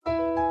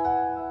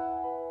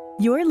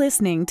You're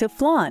listening to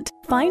Flaunt.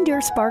 Find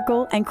your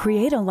sparkle and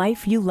create a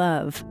life you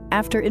love.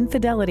 After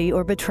infidelity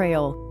or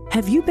betrayal,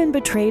 have you been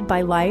betrayed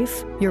by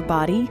life, your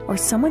body, or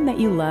someone that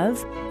you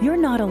love? You're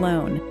not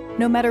alone.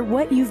 No matter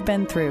what you've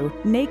been through,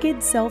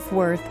 Naked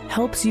Self-Worth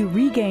helps you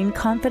regain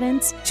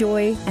confidence,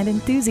 joy, and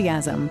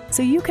enthusiasm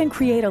so you can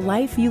create a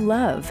life you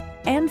love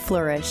and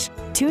flourish.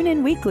 Tune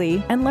in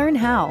weekly and learn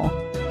how.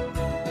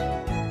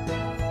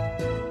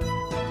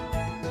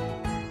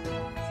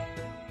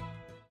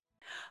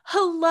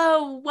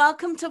 Hello,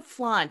 welcome to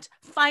Flaunt.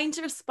 Find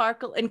your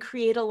sparkle and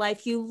create a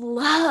life you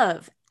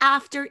love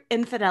after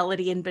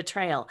infidelity and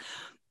betrayal.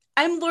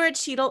 I'm Laura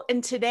Cheadle,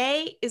 and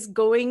today is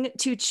going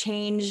to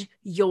change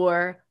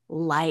your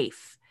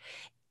life.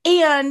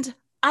 And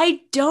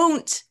I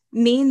don't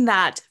mean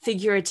that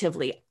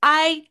figuratively.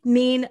 I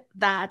mean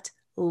that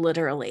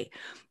literally.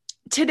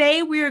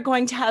 Today, we are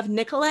going to have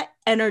Nicola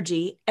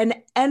Energy, an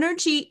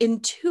energy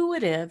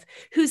intuitive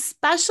who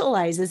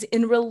specializes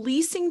in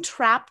releasing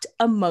trapped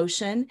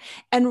emotion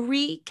and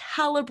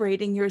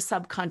recalibrating your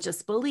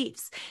subconscious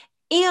beliefs.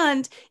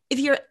 And if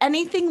you're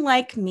anything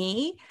like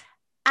me,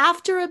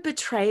 after a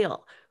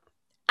betrayal,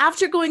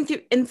 after going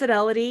through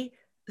infidelity,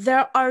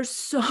 there are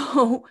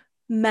so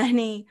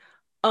many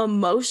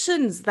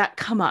emotions that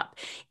come up.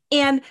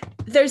 And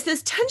there's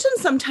this tension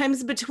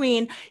sometimes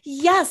between,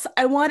 yes,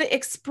 I want to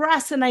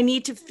express and I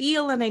need to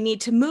feel and I need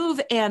to move.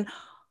 And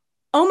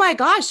oh my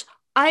gosh,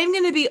 I'm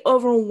going to be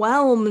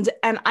overwhelmed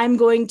and I'm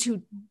going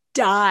to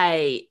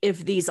die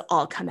if these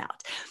all come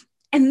out.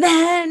 And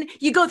then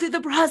you go through the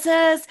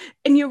process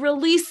and you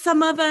release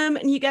some of them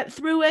and you get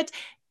through it.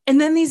 And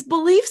then these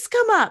beliefs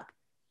come up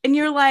and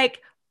you're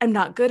like, I'm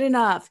not good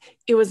enough.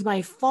 It was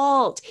my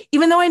fault.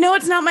 Even though I know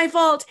it's not my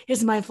fault,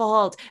 it's my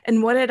fault.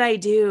 And what did I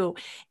do?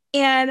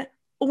 And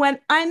when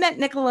I met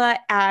Nicola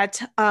at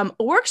a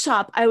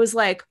workshop, I was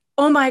like,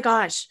 oh my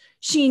gosh,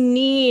 she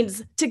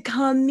needs to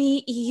come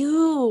meet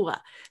you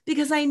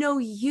because I know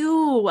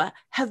you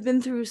have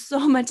been through so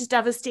much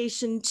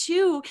devastation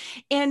too,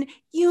 and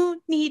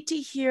you need to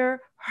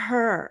hear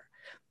her.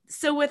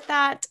 So with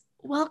that,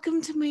 welcome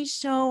to my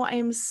show. I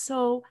am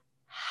so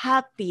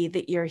happy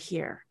that you're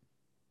here.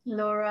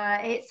 Laura,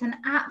 it's an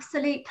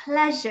absolute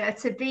pleasure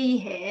to be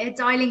here,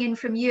 dialing in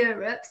from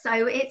Europe.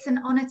 So it's an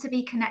honor to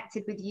be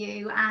connected with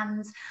you.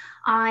 And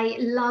I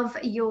love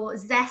your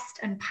zest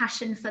and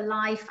passion for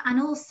life, and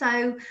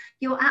also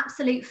your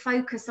absolute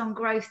focus on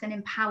growth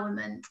and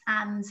empowerment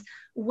and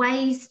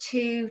ways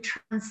to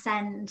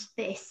transcend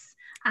this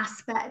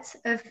aspect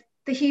of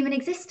the human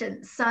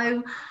existence.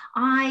 So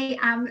I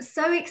am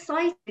so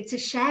excited to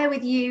share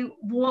with you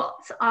what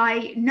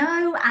I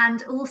know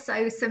and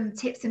also some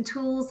tips and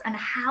tools and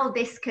how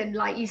this can,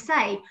 like you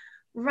say,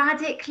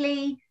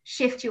 radically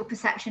shift your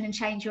perception and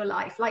change your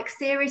life. Like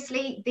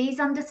seriously, these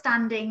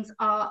understandings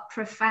are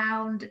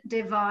profound,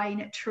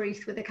 divine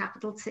truth with a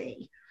capital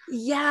T.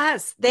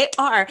 Yes, they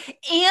are.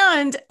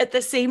 And at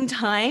the same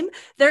time,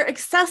 they're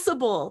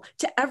accessible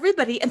to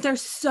everybody and they're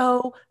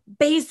so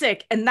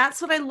basic. And that's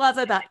what I love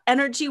about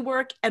energy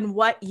work and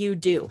what you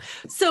do.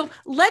 So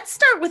let's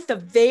start with the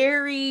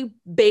very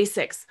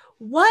basics.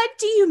 What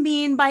do you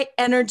mean by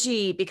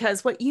energy?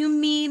 Because what you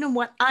mean and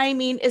what I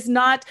mean is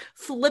not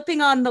flipping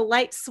on the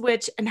light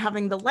switch and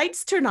having the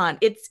lights turn on.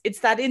 It's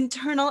that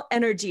internal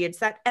energy. It's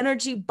that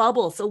energy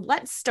bubble. So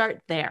let's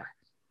start there.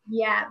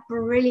 Yeah,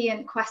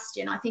 brilliant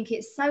question. I think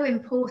it's so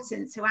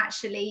important to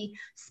actually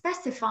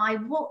specify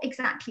what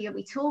exactly are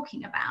we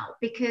talking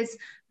about, because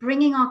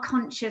bringing our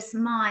conscious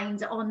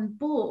mind on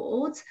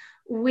board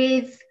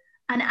with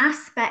an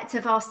aspect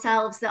of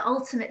ourselves that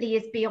ultimately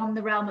is beyond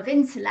the realm of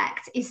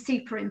intellect is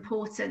super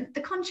important.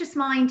 The conscious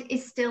mind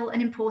is still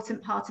an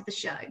important part of the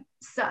show.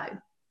 So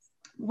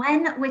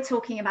when we're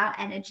talking about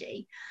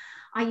energy,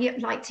 I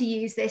like to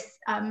use this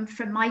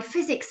from my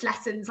physics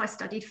lessons. I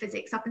studied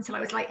physics up until I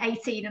was like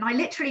 18, and I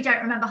literally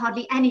don't remember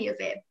hardly any of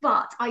it.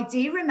 But I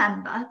do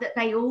remember that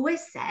they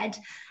always said,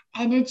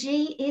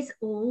 energy is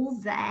all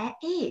there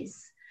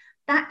is.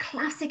 That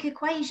classic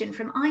equation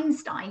from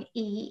Einstein,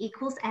 E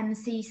equals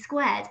mc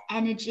squared,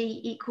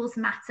 energy equals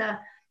matter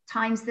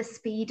times the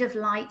speed of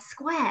light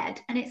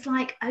squared. And it's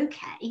like,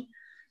 okay,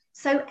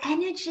 so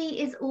energy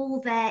is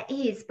all there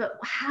is, but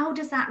how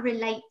does that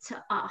relate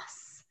to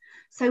us?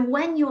 So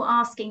when you're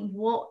asking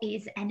what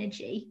is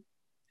energy,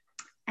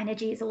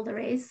 energy is all there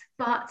is,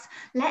 but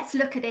let's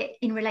look at it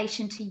in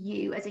relation to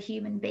you as a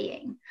human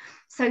being.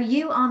 So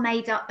you are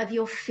made up of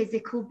your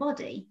physical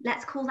body.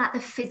 Let's call that the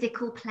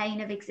physical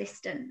plane of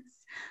existence.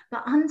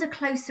 But under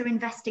closer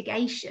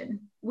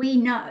investigation, we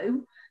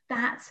know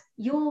that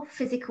your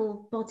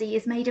physical body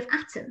is made of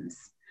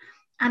atoms.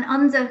 And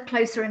under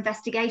closer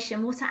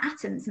investigation, what are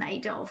atoms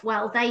made of?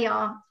 Well, they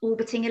are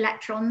orbiting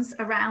electrons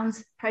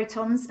around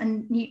protons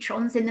and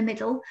neutrons in the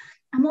middle.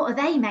 And what are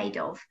they made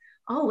of?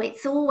 Oh,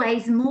 it's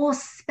always more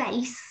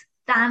space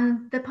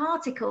than the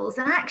particles.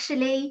 And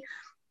actually,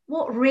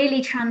 what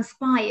really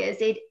transpires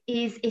it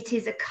is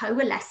a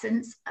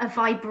coalescence, a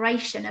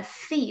vibration, a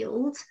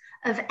field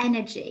of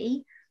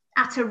energy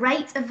at a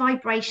rate of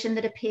vibration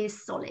that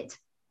appears solid.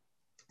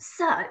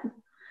 So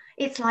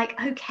it's like,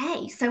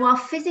 okay, so our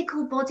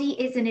physical body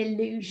is an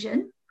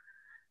illusion,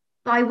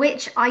 by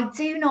which I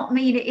do not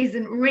mean it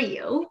isn't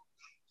real.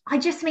 I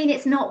just mean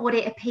it's not what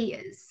it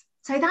appears.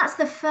 So that's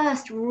the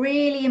first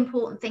really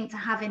important thing to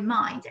have in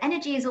mind.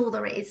 Energy is all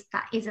there is.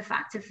 That is a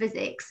fact of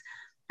physics.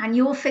 And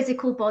your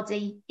physical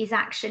body is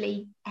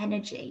actually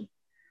energy.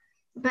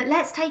 But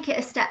let's take it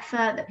a step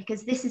further,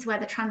 because this is where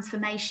the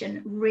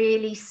transformation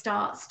really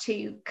starts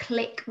to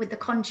click with the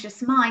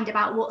conscious mind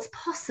about what's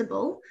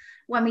possible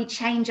when we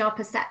change our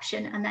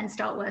perception and then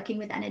start working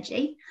with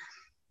energy.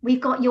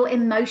 We've got your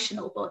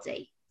emotional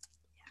body.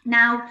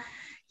 Now,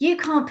 you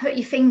can't put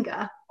your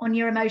finger on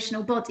your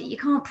emotional body. You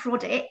can't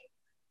prod it,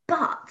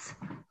 but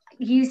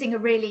using a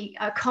really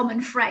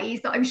common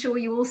phrase that I'm sure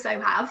you also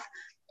have,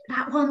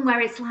 that one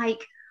where it's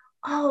like,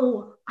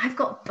 oh, I've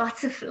got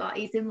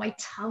butterflies in my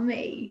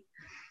tummy.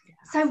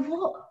 So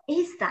what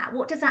is that?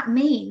 What does that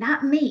mean?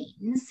 That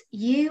means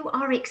you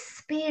are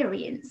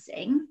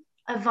experiencing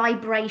a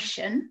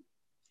vibration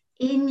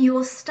in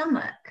your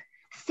stomach.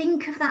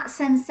 Think of that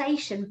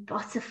sensation,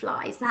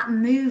 butterflies, that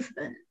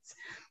movement.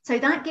 So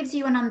that gives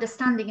you an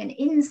understanding and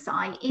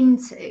insight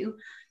into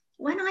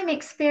when I'm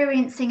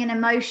experiencing an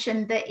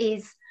emotion that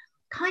is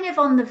kind of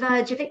on the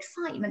verge of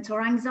excitement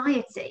or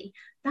anxiety,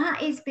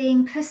 that is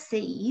being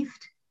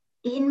perceived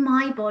in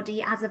my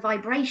body as a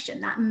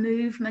vibration, that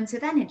movement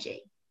of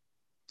energy.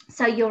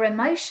 So your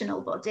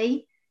emotional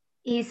body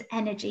is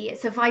energy.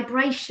 It's a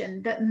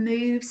vibration that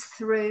moves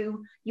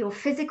through your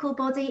physical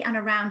body and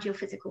around your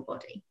physical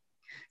body.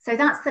 So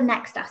that's the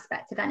next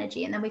aspect of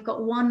energy. And then we've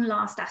got one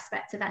last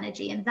aspect of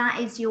energy, and that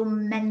is your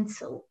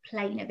mental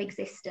plane of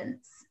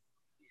existence.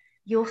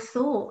 Your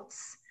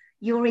thoughts,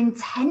 your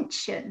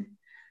intention.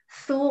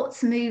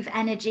 Thoughts move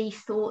energy,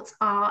 thoughts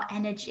are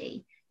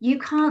energy. You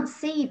can't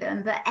see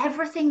them, but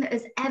everything that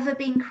has ever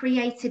been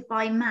created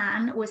by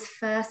man was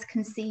first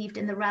conceived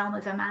in the realm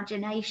of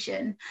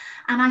imagination.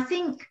 And I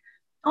think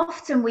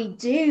often we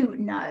do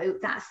know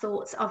that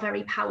thoughts are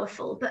very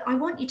powerful, but I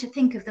want you to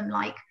think of them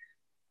like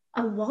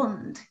a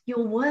wand.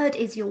 Your word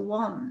is your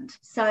wand.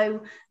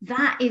 So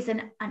that is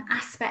an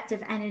aspect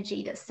of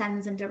energy that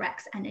sends and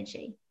directs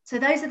energy. So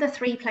those are the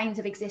three planes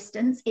of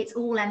existence. It's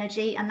all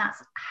energy, and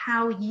that's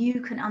how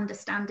you can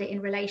understand it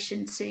in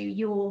relation to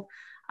your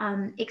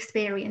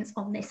experience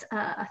on this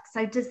earth.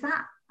 So does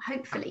that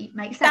hopefully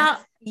make sense?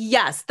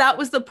 Yes, that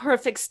was the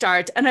perfect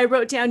start. And I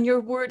wrote down, your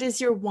word is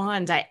your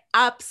wand. I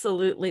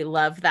absolutely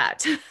love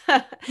that.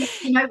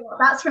 You know what?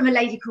 That's from a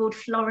lady called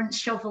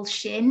Florence Scovel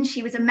Shinn.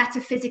 She was a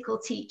metaphysical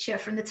teacher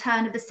from the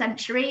turn of the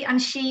century,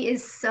 and she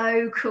is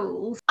so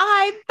cool.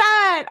 I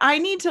bet. I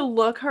need to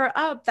look her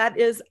up. That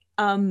is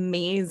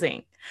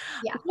amazing.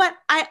 Yeah. What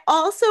I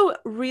also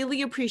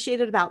really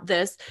appreciated about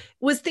this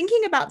was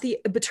thinking about the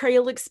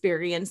betrayal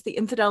experience, the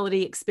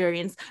infidelity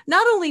experience,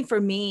 not only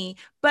for me,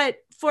 but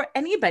for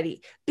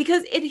anybody,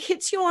 because it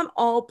hits you on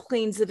all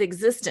planes of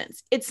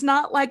existence. It's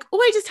not like, oh,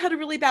 I just had a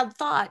really bad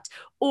thought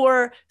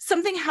or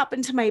something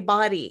happened to my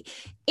body.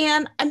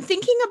 And I'm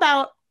thinking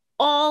about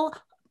all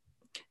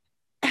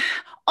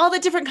the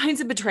different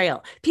kinds of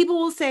betrayal. People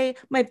will say,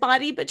 my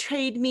body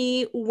betrayed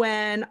me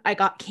when I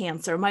got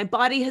cancer. My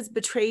body has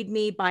betrayed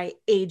me by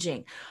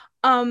aging.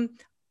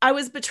 I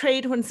was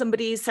betrayed when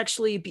somebody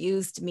sexually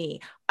abused me.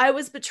 I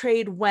was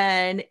betrayed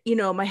when,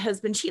 my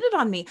husband cheated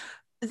on me.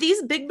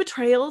 These big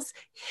betrayals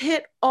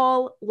hit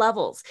all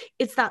levels.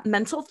 It's that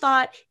mental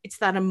thought, it's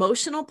that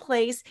emotional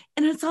place,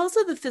 and it's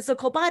also the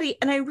physical body.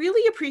 And I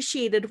really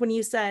appreciated when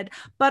you said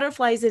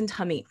butterflies in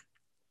tummy.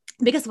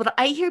 Because what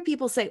I hear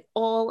people say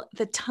all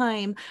the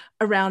time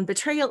around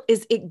betrayal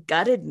is it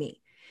gutted me.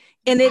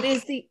 And it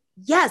is the,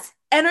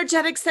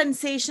 energetic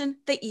sensation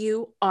that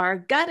you are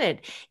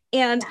gutted.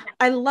 And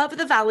I love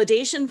the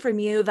validation from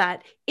you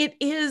that it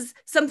is,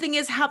 something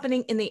is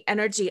happening in the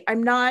energy.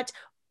 I'm not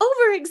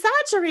over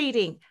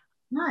exaggerating.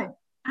 No,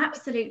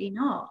 absolutely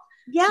not.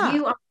 Yeah.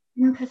 You are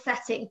an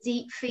empathetic,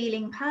 deep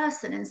feeling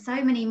person. And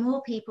so many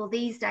more people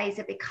these days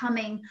are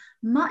becoming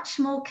much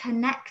more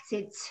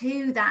connected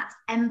to that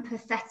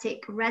empathetic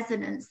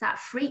resonance, that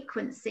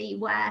frequency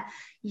where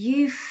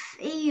you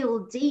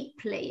feel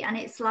deeply. And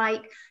it's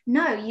like,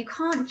 no, you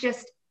can't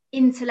just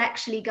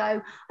intellectually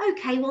go,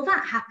 okay, well,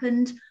 that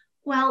happened.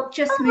 Well,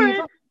 just move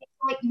on. It's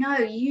like, no,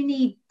 you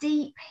need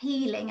deep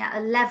healing at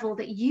a level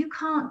that you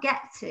can't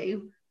get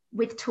to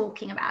with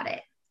talking about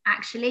it.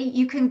 Actually,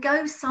 you can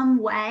go some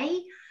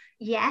way.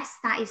 Yes,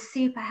 that is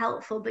super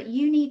helpful, but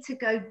you need to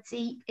go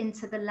deep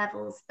into the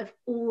levels of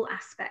all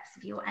aspects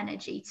of your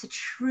energy to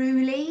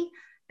truly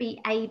be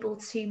able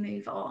to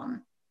move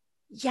on.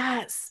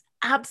 Yes,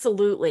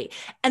 absolutely.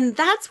 And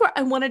that's where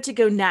I wanted to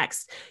go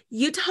next.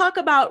 You talk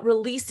about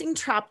releasing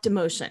trapped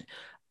emotion.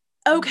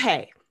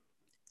 Okay.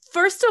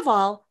 First of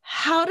all,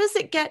 how does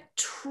it get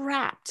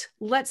trapped?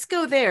 Let's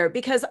go there,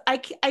 because I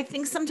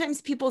think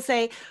sometimes people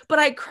say, but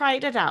I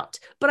cried it out,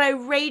 but I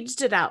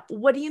raged it out.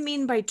 What do you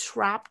mean by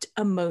trapped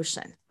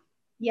emotion?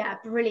 Yeah,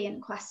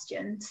 brilliant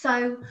question.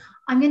 So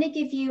I'm going to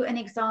give you an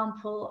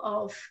example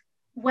of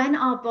when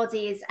our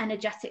body is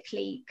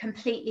energetically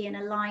completely in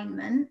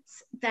alignment,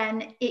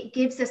 then it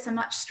gives us a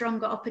much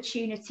stronger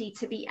opportunity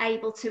to be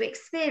able to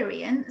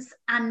experience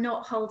and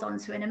not hold on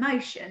to an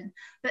emotion.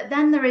 But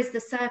then there is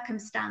the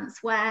circumstance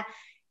where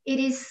it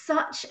is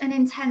such an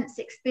intense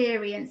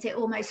experience, it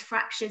almost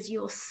fractures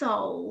your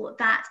soul,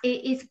 that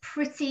it is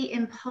pretty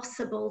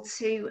impossible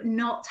to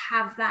not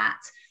have that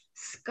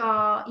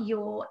scar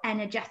your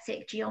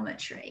energetic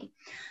geometry.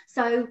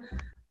 So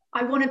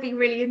I want to be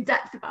really in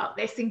depth about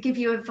this and give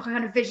you a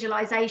kind of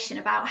visualization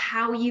about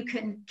how you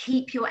can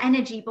keep your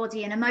energy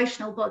body and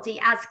emotional body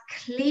as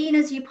clean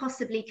as you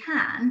possibly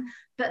can,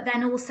 but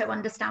then also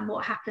understand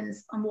what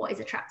happens and what is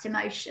a trapped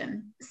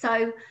emotion.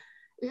 So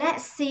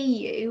let's see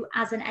you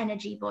as an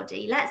energy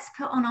body. Let's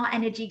put on our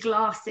energy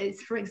glasses,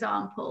 for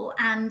example,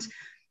 and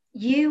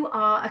you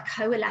are a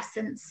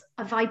coalescence,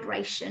 a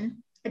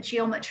vibration, a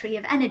geometry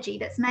of energy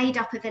that's made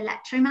up of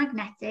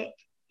electromagnetic,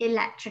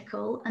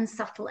 electrical, and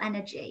subtle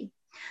energy.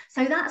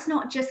 So that's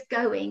not just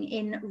going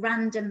in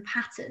random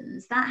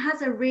patterns. That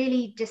has a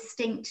really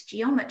distinct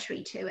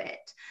geometry to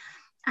it.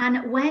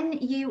 And when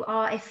you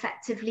are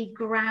effectively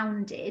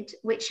grounded,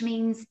 which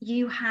means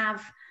you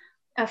have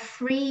a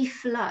free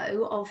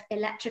flow of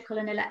electrical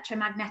and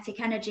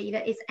electromagnetic energy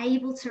that is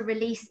able to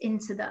release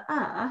into the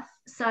earth.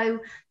 So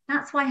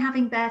that's why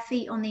having bare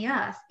feet on the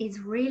earth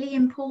is really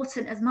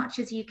important as much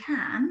as you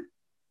can.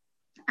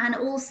 And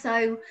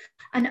also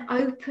an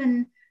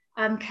open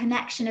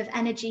connection of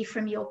energy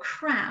from your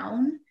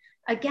crown,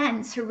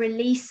 again, to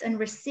release and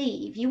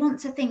receive. You want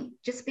to think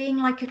just being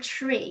like a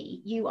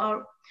tree. You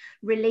are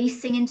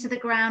releasing into the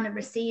ground and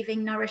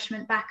receiving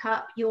nourishment back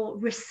up. You're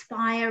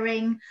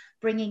respiring,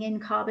 bringing in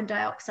carbon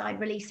dioxide,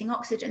 releasing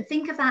oxygen.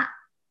 Think of that,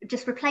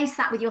 just replace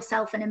that with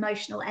yourself and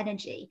emotional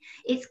energy.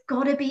 It's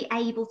got to be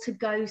able to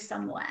go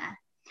somewhere.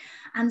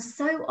 And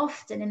so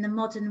often in the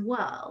modern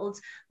world,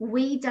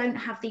 we don't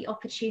have the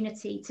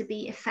opportunity to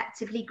be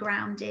effectively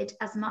grounded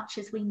as much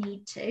as we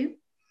need to.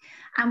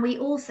 And we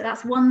also,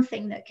 that's one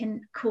thing that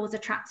can cause a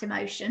trapped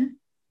emotion.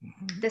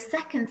 Mm-hmm. The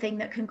second thing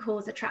that can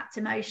cause a trapped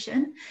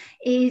emotion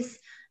is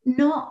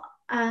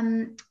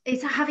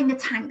is having a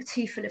tank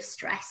too full of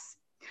stress.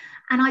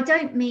 And I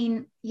don't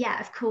mean, yeah,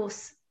 of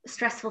course,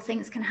 stressful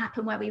things can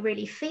happen where we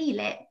really feel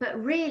it, but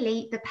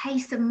really the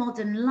pace of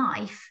modern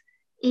life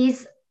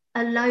is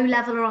a low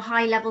level or a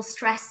high level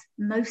stress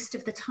most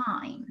of the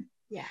time.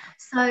 Yeah.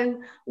 So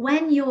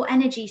when your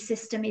energy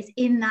system is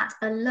in that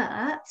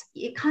alert,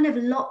 it kind of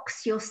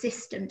locks your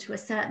system to a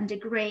certain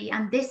degree,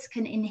 and this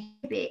can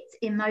inhibit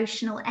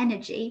emotional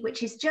energy,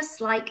 which is just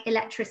like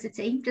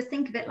electricity. Just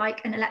think of it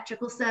like an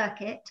electrical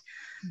circuit.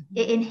 Mm-hmm.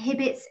 It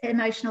inhibits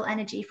emotional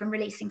energy from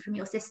releasing from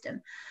your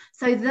system.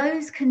 So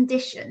those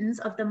conditions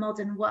of the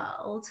modern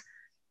world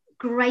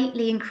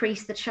greatly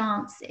increase the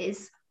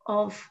chances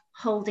of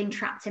holding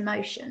trapped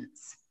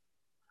emotions.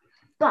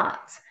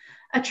 But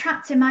a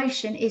trapped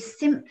emotion is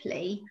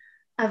simply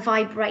a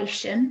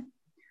vibration.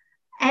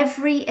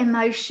 Every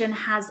emotion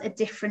has a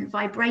different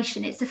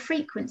vibration. It's a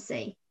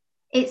frequency.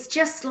 It's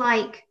just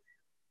like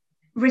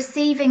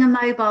receiving a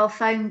mobile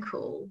phone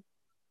call.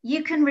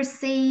 You can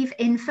receive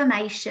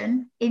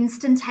information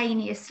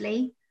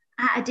instantaneously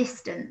at a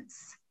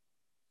distance.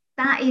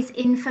 That is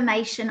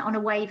information on a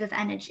wave of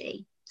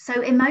energy.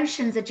 So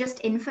emotions are just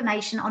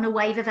information on a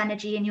wave of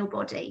energy in your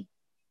body.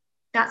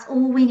 That's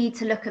all we need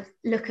to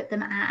look at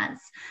them as.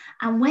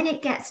 And when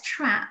it gets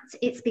trapped,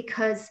 it's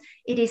because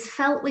it is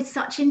felt with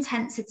such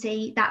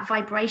intensity, that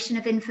vibration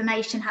of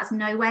information has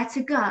nowhere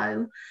to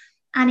go,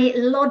 and it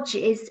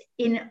lodges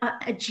in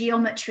a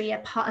geometry,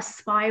 a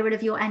spiral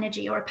of your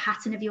energy or a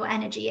pattern of your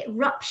energy. It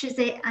ruptures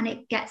it and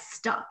it gets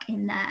stuck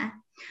in there.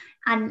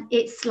 And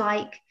it's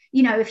like,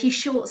 you know, if you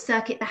short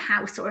circuit the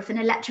house, or if an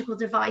electrical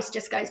device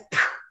just goes,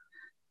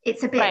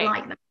 it's a bit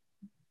like that.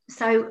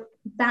 So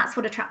that's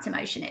what a trapped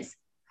emotion is.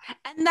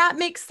 And that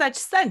makes such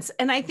sense.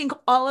 And I think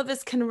all of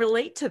us can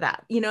relate to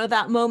that, you know,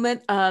 that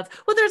moment of,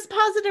 well, there's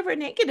positive or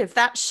negative,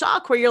 that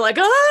shock where you're like,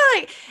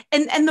 ah,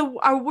 and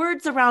our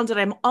words around it.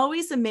 I'm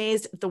always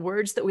amazed at the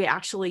words that we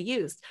actually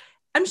used.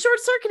 I'm short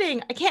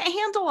circuiting. I can't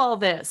handle all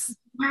this.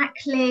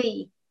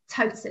 Exactly.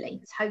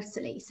 Totally.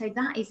 So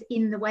that is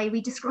in the way we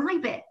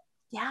describe it.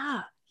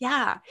 Yeah.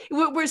 Yeah.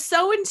 We're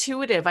so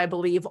intuitive, I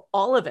believe,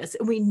 all of us,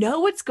 and we know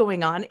what's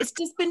going on. It's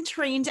just been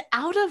trained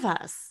out of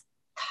us.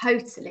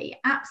 Totally.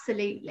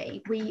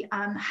 Absolutely. We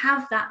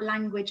have that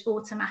language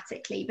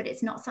automatically, but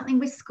it's not something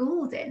we're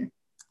schooled in.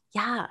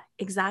 Yeah,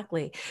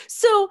 exactly.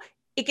 So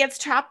it gets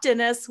trapped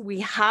in us. We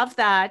have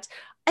that.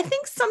 I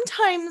think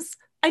sometimes,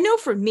 I know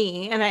for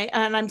me, and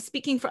I'm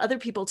speaking for other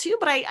people too,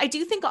 but I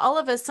do think all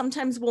of us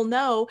sometimes will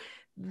know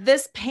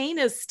this pain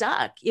is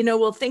stuck. You know,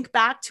 we'll think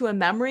back to a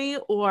memory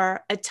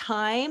or a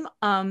time.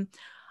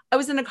 I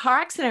was in a car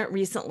accident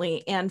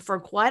recently, and for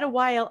quite a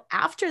while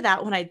after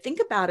that, when I'd think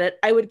about it,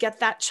 I would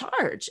get that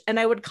charge, and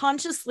I would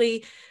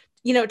consciously,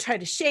 you know, try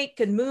to shake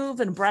and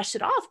move and brush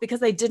it off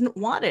because I didn't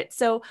want it.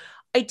 So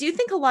I do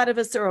think a lot of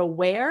us are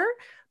aware,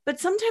 but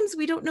sometimes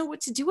we don't know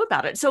what to do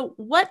about it. So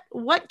what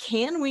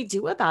can we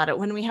do about it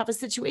when we have a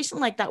situation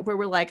like that where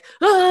we're like,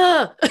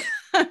 ah?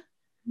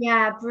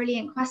 Yeah,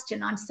 brilliant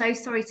question. I'm so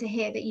sorry to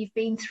hear that you've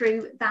been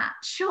through that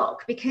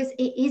shock, because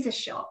it is a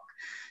shock.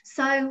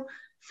 So,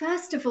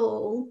 first of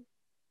all,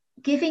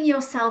 giving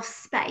yourself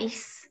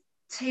space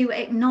to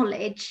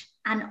acknowledge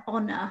and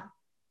honor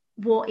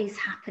what is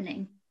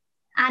happening.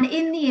 And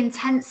in the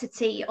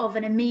intensity of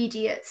an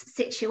immediate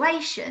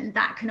situation,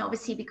 that can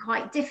obviously be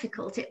quite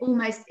difficult. It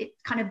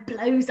kind of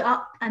blows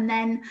up, and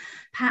then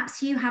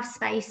perhaps you have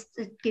space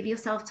to give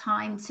yourself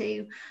time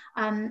to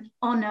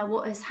honor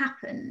what has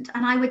happened.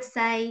 And I would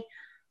say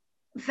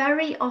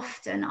very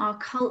often our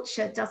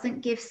culture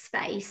doesn't give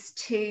space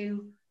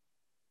to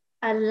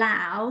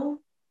allow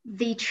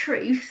the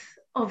truth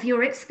of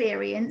your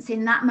experience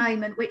in that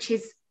moment, which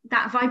is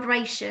that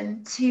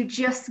vibration, to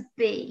just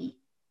be.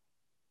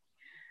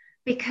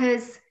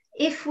 Because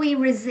if we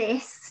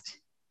resist,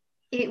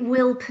 it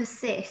will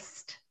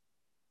persist.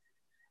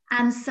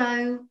 And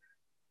so,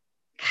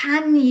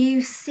 can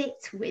you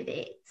sit with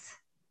it?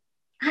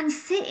 And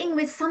sitting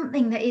with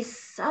something that is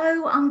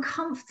so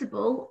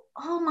uncomfortable,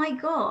 oh my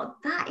God,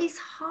 that is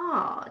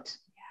hard.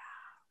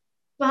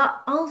 Yeah.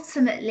 But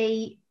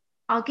ultimately,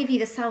 I'll give you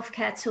the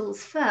self-care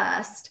tools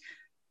first.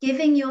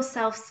 Giving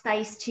yourself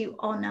space to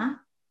honor,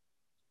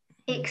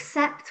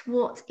 accept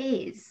what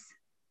is.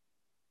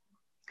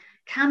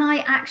 Can I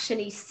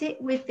actually sit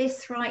with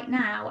this right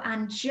now,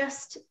 and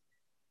just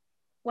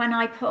when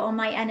I put on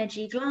my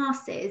energy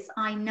glasses,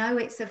 I know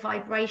it's a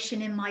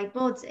vibration in my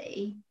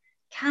body.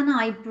 Can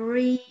I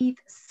breathe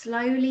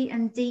slowly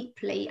and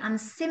deeply and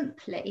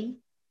simply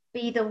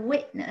be the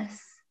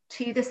witness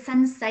to the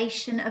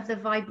sensation of the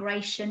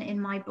vibration in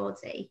my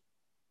body?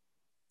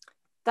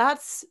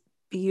 That's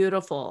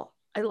beautiful.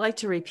 I like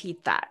to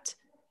repeat that.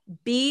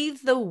 Be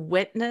the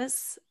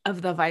witness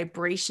of the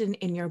vibration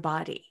in your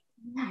body.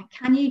 Yeah,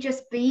 can you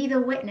just be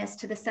the witness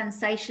to the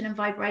sensation and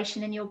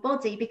vibration in your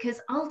body? Because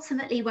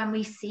ultimately, when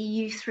we see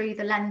you through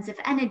the lens of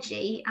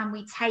energy and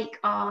we take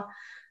our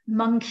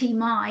monkey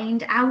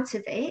mind out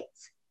of it,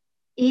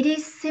 it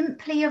is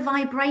simply a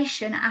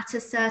vibration at a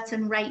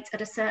certain rate,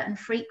 at a certain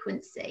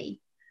frequency.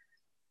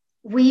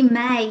 We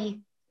may,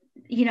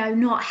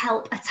 not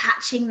help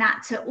attaching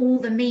that to all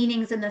the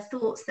meanings and the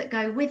thoughts that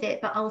go with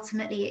it, but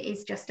ultimately it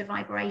is just a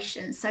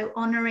vibration. So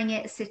honoring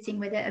it, sitting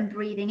with it, and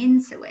breathing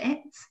into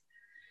it,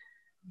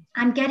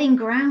 and getting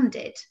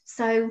grounded.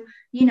 So,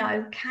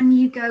 can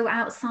you go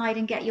outside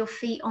and get your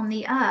feet on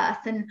the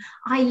earth? And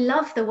I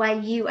love the way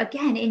you,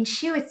 again,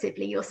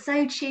 intuitively, you're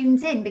so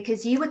tuned in,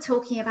 because you were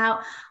talking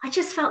about, I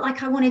just felt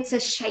like I wanted to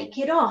shake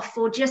it off,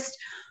 or just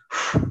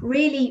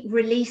really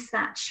release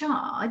that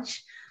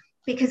charge.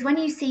 Because when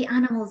you see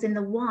animals in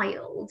the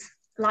wild,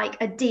 like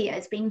a deer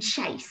is being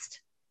chased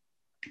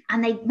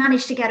and they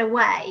manage to get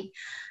away.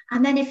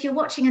 And then if you're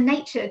watching a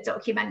nature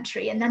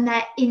documentary and then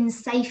they're in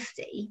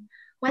safety,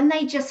 when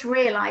they just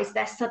realize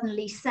they're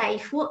suddenly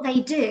safe, what they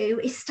do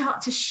is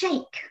start to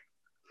shake.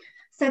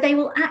 So they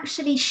will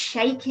actually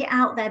shake it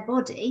out their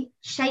body,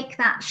 shake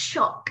that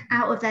shock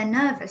out of their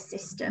nervous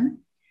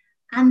system,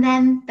 and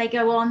then they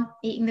go on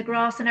eating the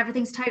grass and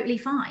everything's totally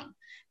fine.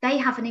 They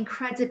have an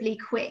incredibly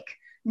quick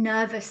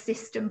nervous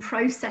system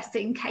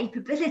processing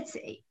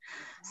capability.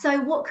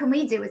 So what can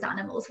we do as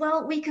animals?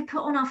 Well, we could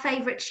put on our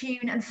favorite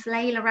tune and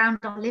flail around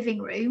our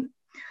living room.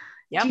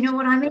 Yep. Do you know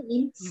what I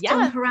mean?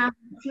 Stomp around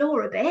the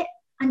floor a bit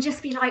and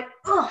just be like,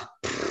 oh,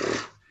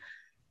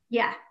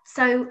 yeah.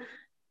 So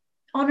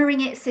honoring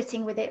it,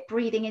 sitting with it,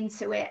 breathing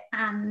into it,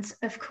 and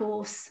of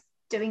course,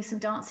 doing some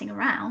dancing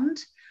around.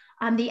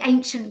 The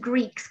ancient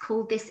Greeks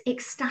called this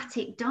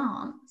ecstatic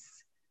dance.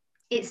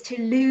 It's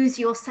to lose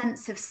your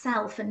sense of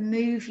self and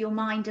move your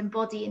mind and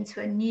body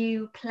into a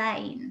new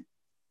plane.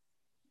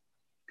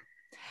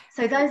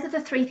 So those are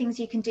the three things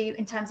you can do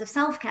in terms of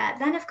self-care.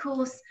 Then, of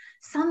course,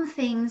 some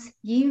things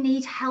you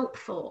need help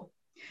for.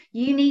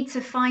 You need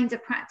to find a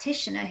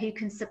practitioner who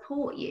can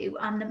support you.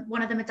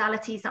 One of the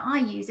modalities that I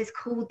use is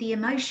called the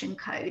emotion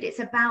code. It's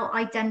about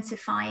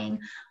identifying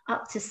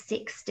up to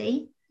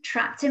 60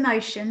 trapped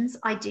emotions.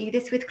 I do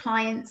this with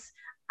clients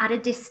at a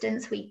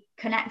distance. We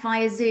connect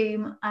via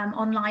Zoom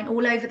online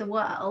all over the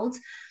world,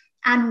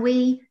 and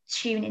we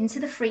tune into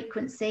the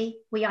frequency.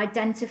 We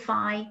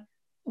identify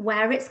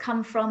where it's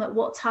come from, at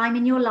what time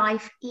in your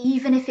life,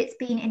 even if it's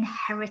been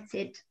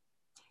inherited.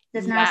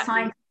 There's now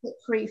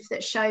scientific proof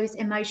that shows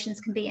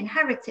emotions can be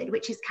inherited,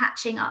 which is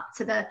catching up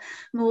to the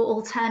more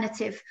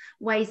alternative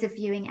ways of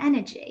viewing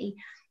energy.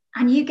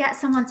 And you get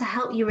someone to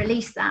help you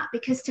release that,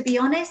 because to be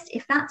honest,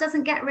 if that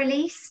doesn't get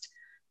released,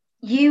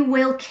 you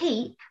will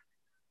keep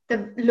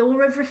the law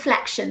of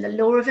reflection, the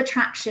law of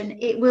attraction.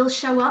 It will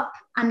show up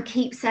and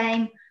keep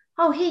saying,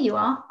 oh, here you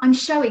are, I'm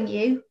showing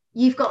you,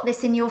 you've got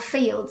this in your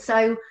field.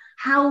 So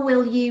how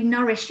will you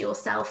nourish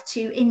yourself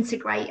to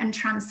integrate and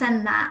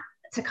transcend that,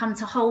 to come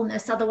to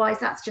wholeness? Otherwise,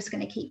 that's just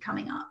going to keep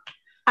coming up.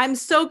 I'm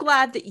so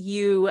glad that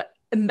you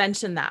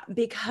mentioned that,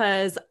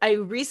 because I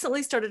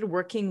recently started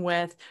working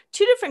with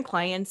 2 different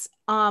clients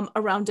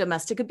around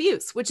domestic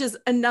abuse, which is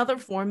another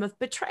form of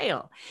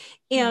betrayal.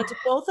 And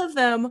both of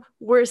them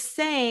were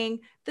saying,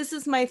 this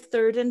is my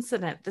 3rd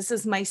incident. This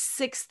is my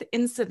 6th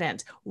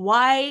incident.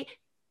 Why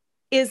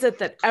is it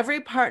that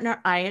every partner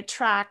I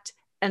attract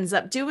ends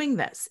up doing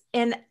this?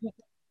 And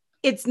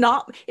it's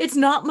not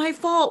my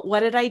fault. What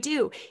did I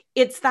do?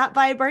 It's that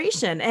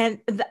vibration. And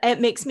it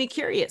makes me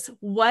curious.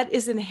 What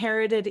is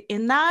inherited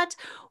in that?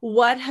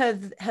 What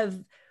have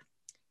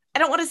I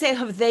don't want to say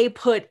have they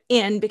put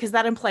in, because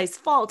that implies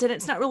fault, and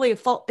it's not really a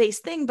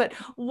fault-based thing, but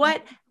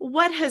what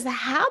has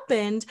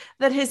happened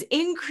that has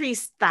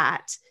increased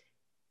that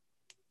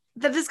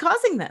is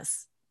causing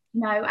this?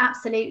 No,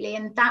 absolutely.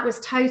 And that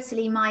was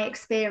totally my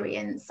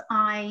experience.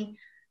 I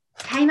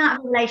came out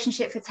of a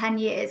relationship for 10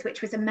 years,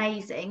 which was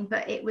amazing,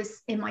 but it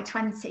was in my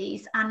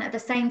 20s. And at the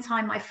same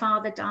time, my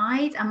father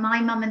died, and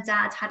my mum and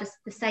dad had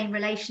the same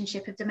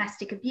relationship of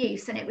domestic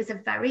abuse. And it was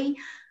a very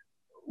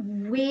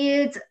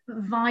weird,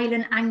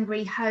 violent,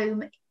 angry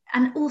home,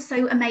 and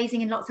also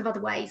amazing in lots of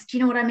other ways. Do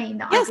you know what I mean?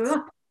 That yes. I grew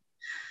up.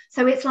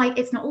 So it's like,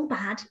 it's not all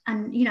bad,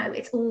 and, you know,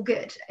 it's all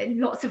good in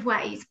lots of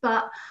ways.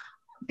 But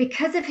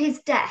because of his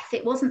death,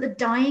 it wasn't the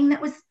dying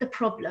that was the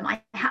problem.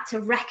 I had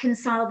to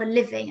reconcile the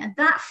living, and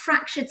that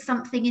fractured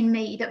something in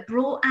me that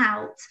brought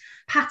out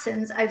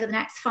patterns over the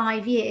next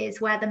 5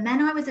 years where the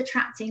men I was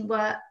attracting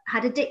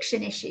had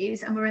addiction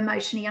issues and were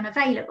emotionally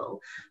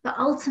unavailable. But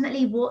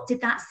ultimately, what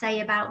did that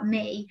say about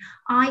me?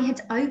 I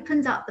had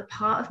opened up the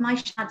part of my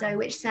shadow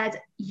which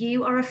said,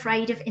 you are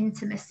afraid of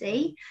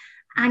intimacy,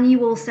 and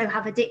you also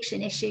have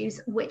addiction issues,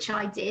 which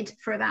I did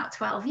for about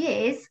 12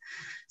 years.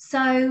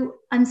 So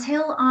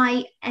until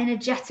I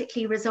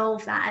energetically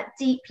resolve that at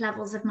deep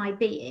levels of my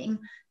being,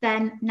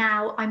 then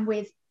now I'm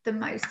with the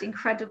most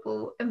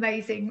incredible,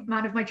 amazing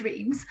man of my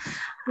dreams.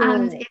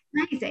 And it's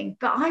amazing.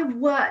 But I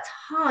worked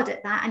hard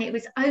at that, and it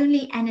was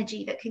only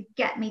energy that could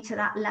get me to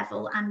that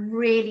level and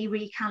really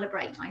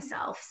recalibrate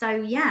myself. So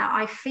yeah,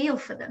 I feel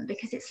for them,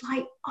 because it's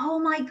like, oh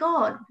my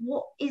God,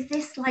 what is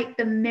this, like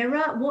the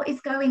mirror? What is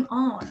going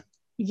on?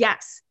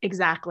 Yes,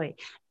 exactly.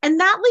 And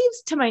that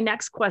leads to my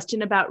next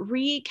question about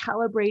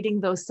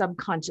recalibrating those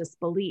subconscious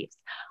beliefs.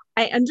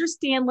 I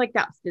understand like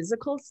that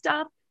physical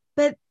stuff,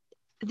 but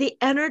the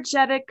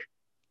energetic,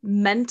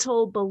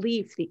 mental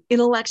belief, the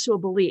intellectual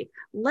belief,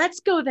 let's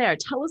go there.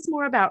 Tell us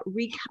more about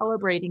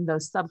recalibrating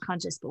those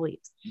subconscious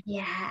beliefs.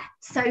 Yeah.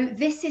 So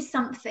this is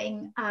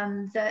something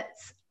that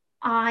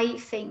I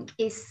think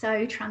is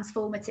so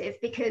transformative,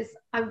 because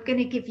I'm going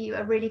to give you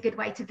a really good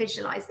way to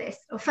visualize this.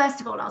 Well,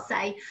 first of all, I'll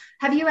say,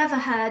 have you ever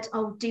heard,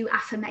 do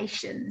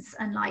affirmations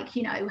and, like,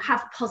 you know,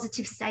 have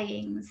positive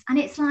sayings? And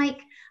it's like,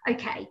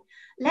 okay,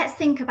 let's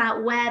think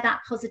about where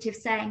that positive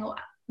saying or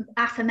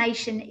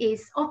affirmation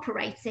is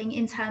operating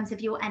in terms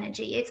of your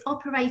energy. It's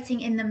operating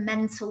in the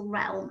mental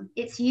realm.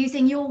 It's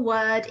using your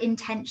word,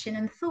 intention,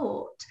 and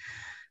thought.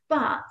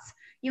 But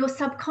your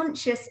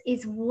subconscious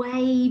is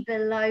way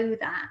below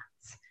that.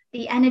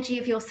 The energy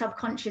of your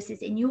subconscious is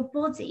in your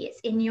body, it's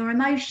in your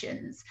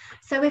emotions.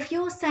 So if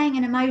you're saying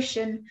an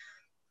emotion,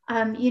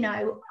 you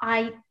know,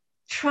 I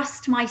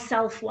trust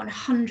myself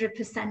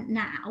 100%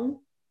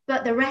 now,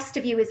 but the rest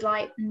of you is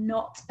like,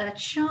 not a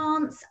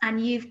chance,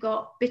 and you've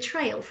got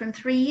betrayal from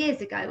 3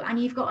 years ago, and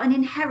you've got an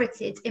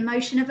inherited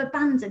emotion of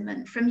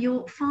abandonment from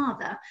your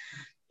father.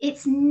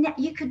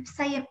 You could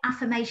say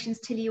affirmations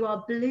till you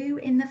are blue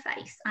in the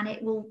face, and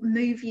it will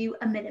move you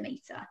a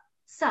millimeter.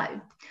 So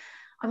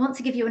I want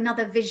to give you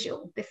another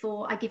visual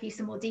before I give you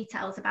some more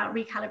details about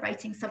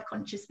recalibrating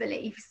subconscious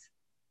beliefs.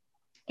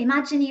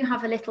 Imagine you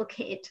have a little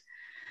kid,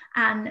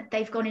 and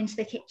they've gone into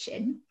the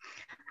kitchen,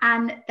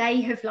 and they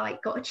have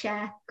like got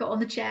on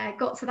the chair,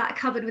 got to that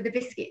cupboard with the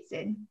biscuits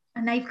in,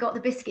 and they've got the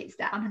biscuits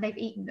down and they've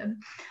eaten them.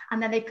 And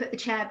then they put the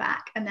chair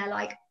back, and they're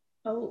like,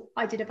 oh,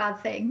 I did a bad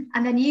thing.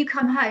 And then you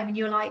come home and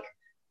you're like,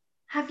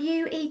 have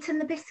you eaten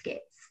the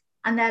biscuits?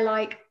 And they're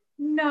like,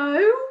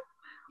 no.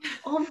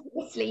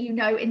 Obviously, you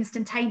know,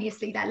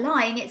 instantaneously they're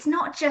lying. It's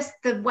not just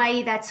the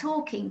way they're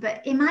talking,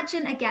 but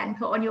imagine, again,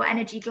 put on your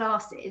energy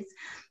glasses.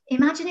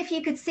 Imagine if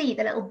you could see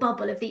the little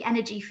bubble of the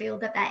energy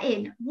field that they're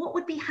in. What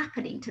would be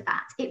happening to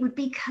that? It would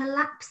be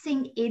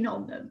collapsing in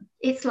on them.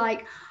 It's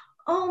like,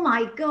 oh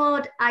my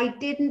God, I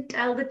didn't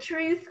tell the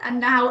truth. And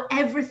now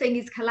everything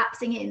is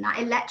collapsing in. That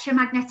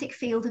electromagnetic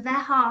field of their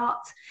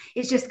heart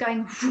is just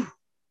going. Whew.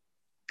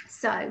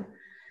 So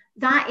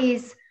that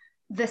is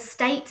the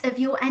state of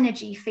your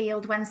energy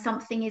field when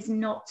something is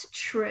not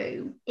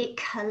true. It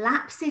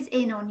collapses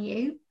in on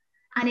you,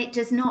 and it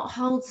does not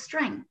hold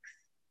strength.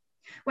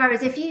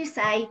 Whereas if you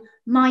say,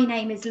 my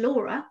name is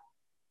Laura,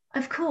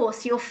 of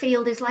course, your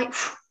field is like,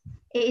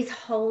 it is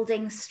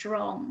holding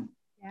strong.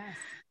 Yes.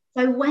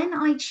 So when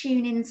I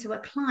tune into a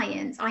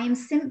client, I am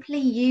simply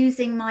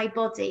using my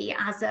body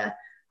as a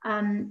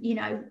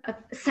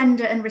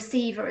sender and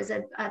receiver, as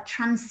a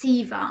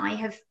transceiver. I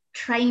have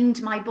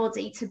trained my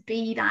body to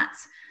be that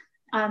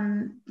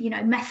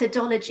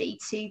methodology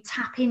to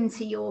tap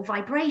into your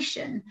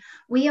vibration.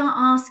 We are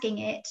asking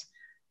it,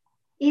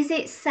 is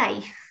it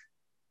safe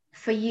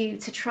for you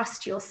to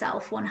trust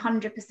yourself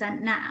 100%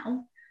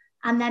 now?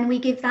 And then we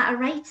give that a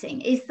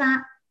rating. Is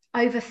that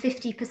over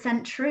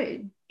 50%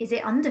 true? Is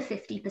it under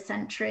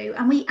 50% true?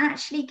 And we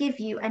actually give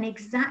you an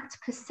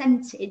exact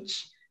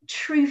percentage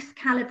truth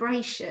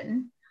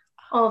calibration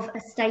of a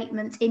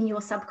statement in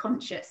your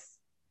subconscious.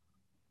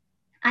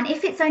 And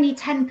if it's only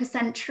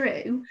 10%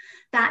 true,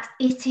 that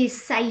it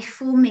is safe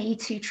for me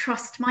to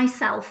trust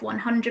myself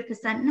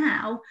 100%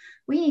 now,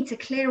 we need to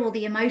clear all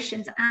the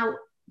emotions out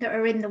that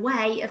are in the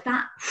way of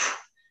that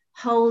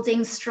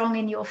holding strong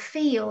in your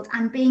field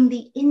and being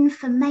the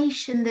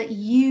information that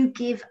you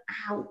give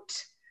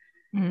out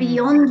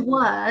beyond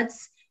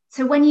words.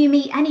 So when you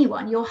meet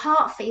anyone, your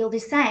heart field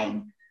is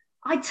saying,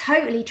 I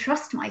totally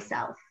trust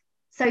myself.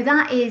 So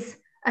that is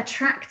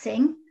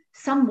attracting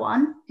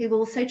someone who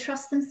also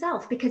trusts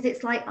themselves, because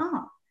it's like,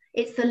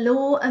 it's the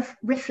law of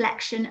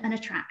reflection and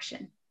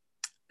attraction.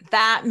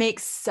 That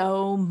makes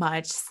so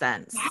much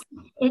sense.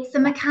 It's the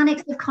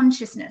mechanics of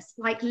consciousness.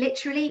 Like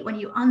literally, when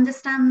you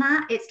understand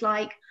that, it's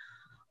like,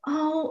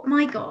 oh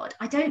my God,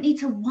 I don't need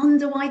to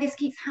wonder why this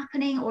keeps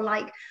happening or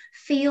like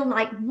feel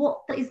like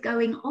what is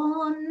going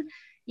on.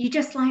 You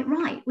just like,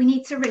 right, we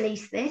need to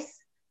release this,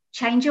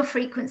 change your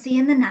frequency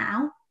in the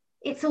now.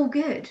 It's all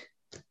good.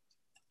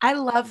 I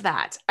love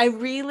that. I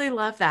really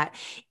love that.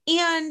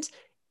 And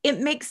it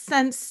makes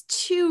sense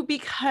too,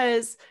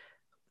 because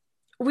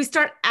we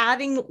start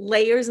adding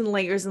layers and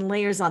layers and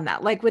layers on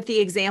that. Like with the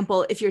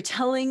example, if you're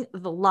telling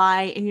the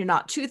lie and you're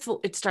not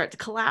truthful, it starts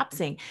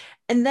collapsing.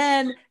 And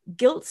then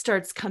guilt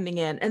starts coming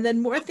in, and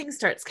then more things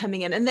starts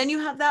coming in. And then you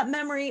have that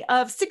memory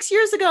of 6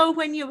 years ago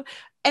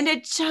and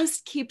it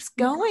just keeps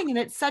going. And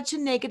it's such a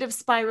negative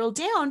spiral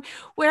down.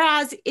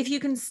 Whereas if you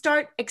can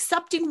start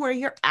accepting where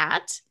you're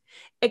at,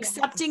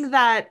 accepting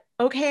that,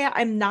 okay,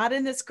 I'm not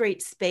in this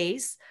great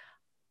space.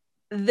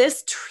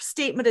 This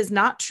statement is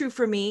not true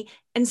for me,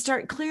 and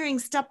start clearing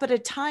step at a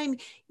time.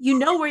 You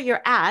know where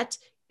you're at.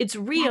 It's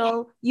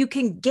real. You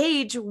can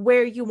gauge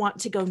where you want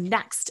to go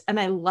next. And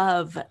I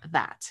love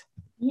that.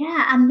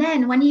 Yeah. And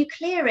then when you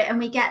clear it and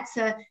we get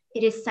to,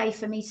 it is safe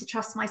for me to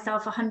trust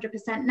myself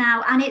 100%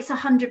 now, and it's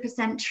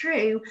 100%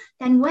 true,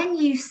 then when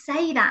you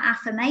say that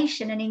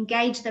affirmation and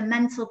engage the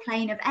mental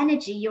plane of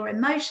energy, your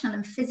emotional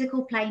and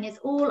physical plane is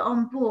all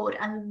on board.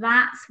 And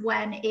that's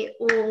when it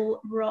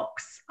all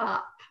rocks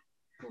up.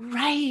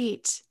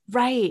 Right.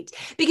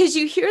 Because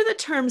you hear the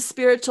term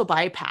spiritual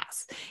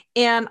bypass,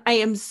 and I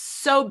am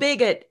so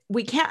big at,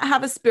 we can't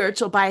have a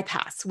spiritual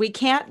bypass. We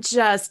can't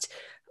just,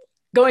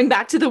 going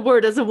back to the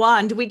word as a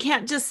wand, we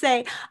can't just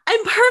say,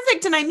 I'm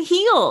perfect and I'm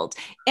healed,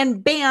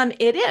 and bam,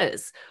 it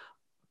is.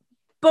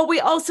 But we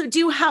also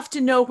do have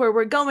to know where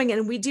we're going,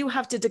 and we do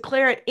have to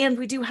declare it, and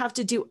we do have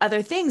to do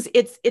other things.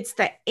 It's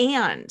the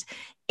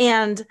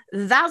and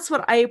that's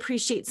what I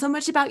appreciate so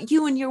much about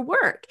you and your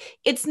work.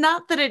 It's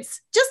not that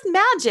it's just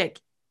magic.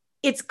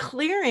 It's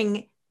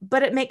clearing,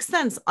 but it makes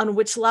sense on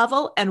which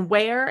level and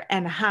where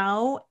and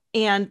how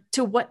and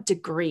to what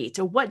degree.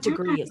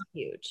 Is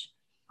huge.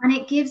 And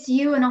it gives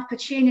you an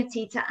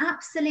opportunity to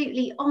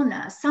absolutely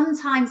honor.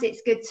 Sometimes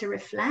it's good to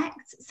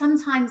reflect.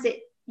 Sometimes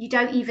you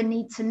don't even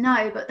need to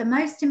know. But the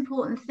most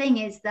important thing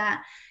is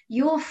that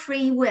your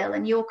free will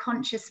and your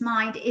conscious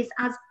mind is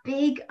as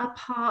big a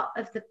part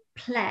of the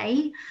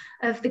play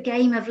of the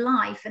game of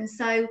life. And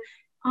so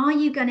are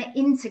you going to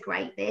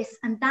integrate this?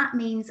 And that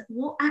means,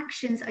 what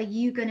actions are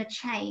you going to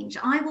change?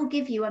 I will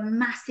give you a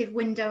massive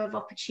window of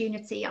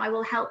opportunity. I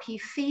will help you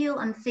feel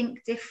and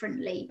think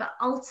differently. But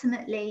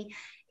ultimately,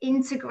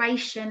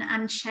 integration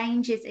and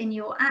changes in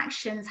your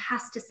actions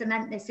has to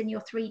cement this in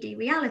your 3D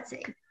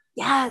reality.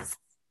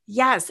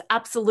 Yes,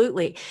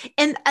 absolutely.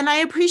 And I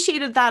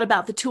appreciated that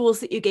about the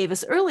tools that you gave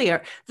us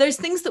earlier. There's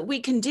things that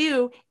we can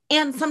do,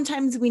 and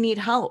sometimes we need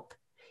help.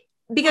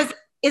 Because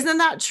isn't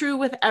that true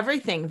with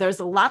everything? There's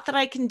a lot that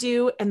I can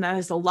do, and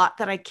there's a lot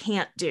that I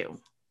can't do.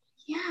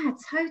 Yeah,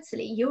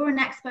 totally. You're an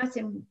expert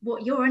in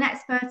what you're an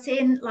expert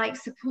in, like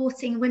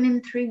supporting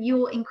women through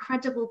your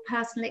incredible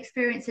personal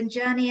experience and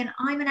journey. And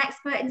I'm an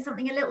expert in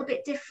something a little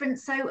bit different.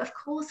 So of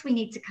course we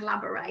need to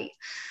collaborate.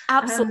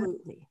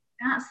 Absolutely.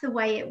 That's the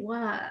way it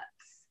works.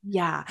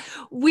 Yeah.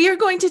 We are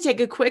going to take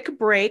a quick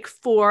break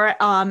for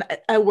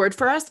a word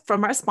for us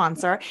from our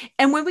sponsor.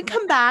 And when we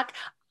come back,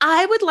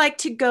 I would like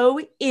to go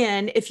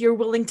in, if you're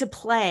willing to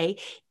play,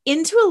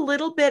 into a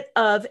little bit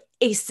of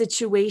a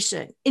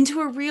situation,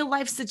 into a real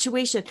life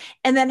situation,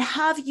 and then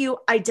have you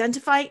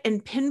identify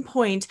and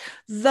pinpoint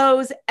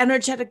those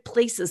energetic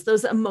places,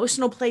 those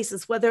emotional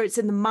places, whether it's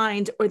in the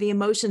mind or the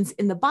emotions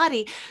in the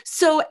body.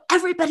 So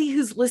everybody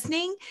who's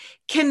listening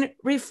can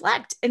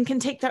reflect and can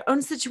take their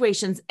own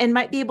situations and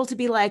might be able to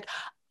be like,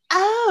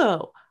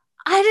 oh,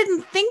 I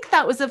didn't think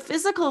that was a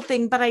physical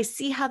thing, but I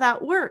see how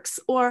that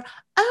works. Or,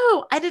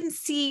 oh, I didn't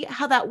see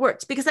how that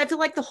worked. Because I feel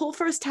like the whole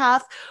first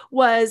half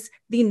was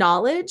the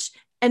knowledge.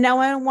 And now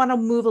I want to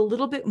move a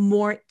little bit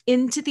more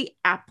into the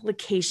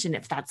application,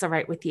 if that's all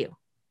right with you.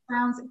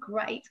 Sounds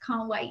great.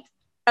 Can't wait.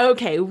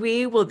 Okay,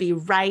 we will be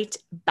right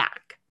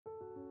back.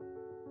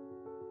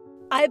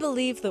 I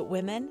believe that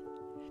women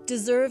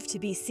deserve to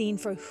be seen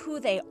for who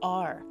they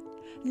are,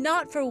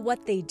 not for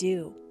what they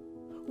do,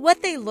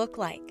 what they look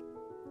like,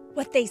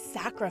 what they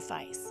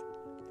sacrifice,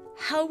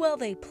 how well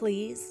they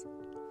please,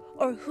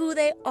 or who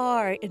they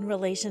are in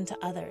relation to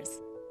others.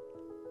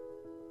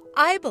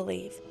 I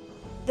believe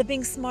that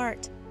being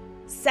smart,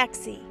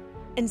 sexy,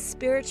 and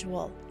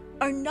spiritual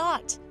are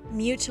not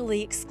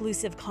mutually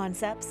exclusive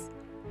concepts,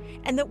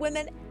 and that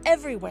women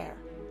everywhere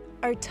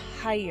are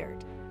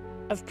tired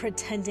of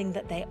pretending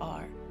that they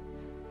are.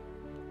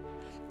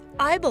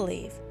 I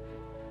believe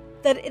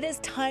that it is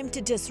time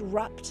to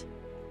disrupt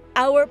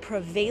our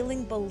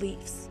prevailing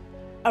beliefs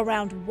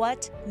around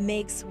what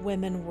makes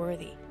women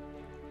worthy.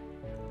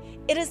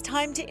 It is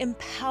time to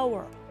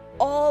empower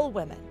all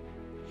women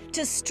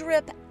to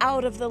strip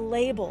out of the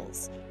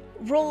labels,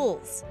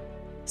 roles,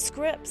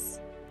 scripts,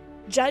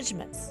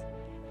 judgments,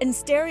 and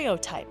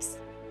stereotypes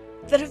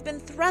that have been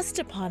thrust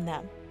upon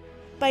them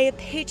by a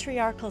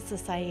patriarchal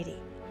society.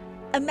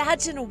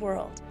 Imagine a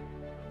world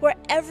where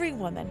every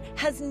woman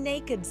has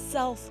naked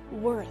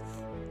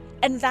self-worth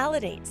and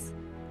validates,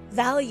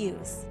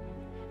 values,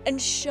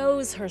 and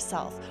shows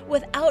herself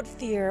without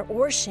fear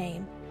or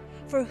shame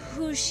for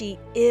who she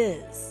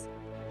is,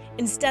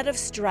 instead of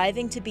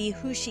striving to be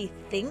who she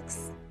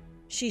thinks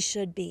she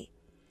should be.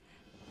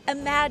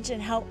 Imagine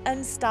how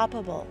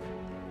unstoppable,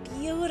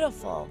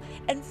 beautiful,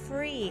 and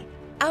free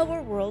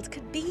our world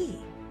could be.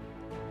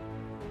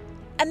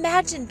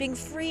 Imagine being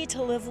free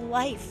to live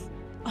life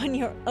on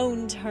your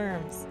own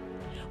terms,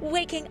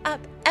 waking up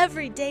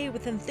every day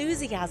with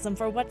enthusiasm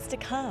for what's to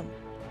come,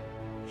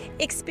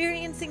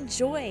 experiencing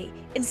joy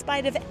in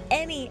spite of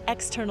any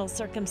external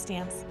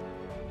circumstance,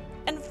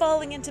 and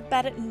falling into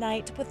bed at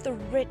night with the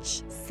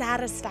rich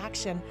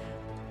satisfaction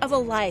of a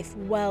life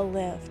well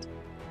lived.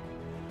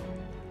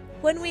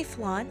 When we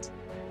flaunt,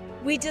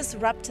 we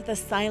disrupt the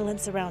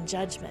silence around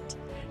judgment,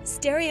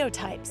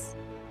 stereotypes,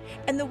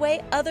 and the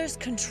way others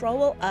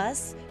control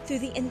us through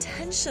the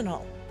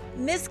intentional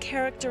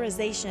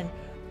mischaracterization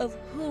of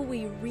who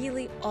we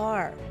really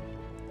are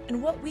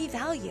and what we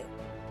value.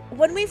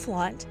 When we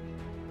flaunt,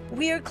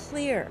 we are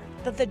clear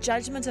that the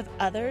judgment of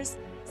others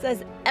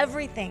says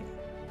everything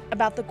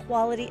about the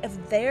quality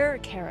of their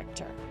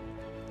character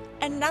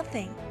and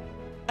nothing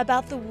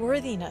about the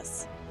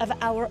worthiness of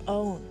our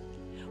own.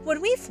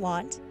 When we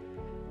flaunt,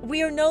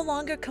 we are no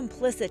longer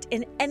complicit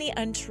in any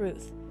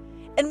untruth,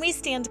 and we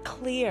stand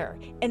clear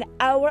in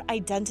our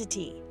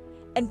identity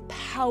and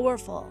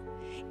powerful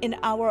in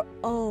our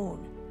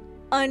own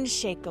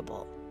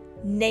unshakable,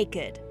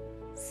 naked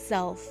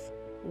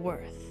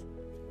self-worth.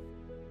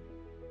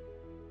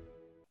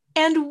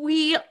 And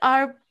we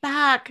are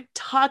back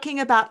talking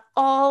about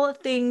all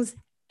things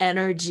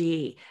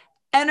energy,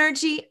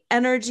 energy,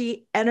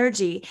 energy,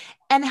 energy,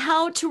 and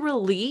how to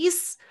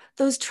release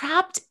those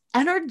trapped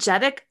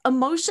energetic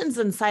emotions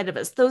inside of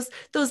us, those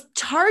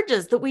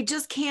charges that we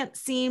just can't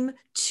seem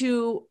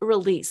to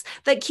release,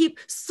 that keep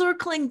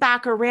circling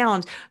back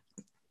around.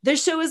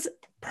 This show is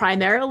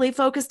primarily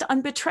focused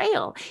on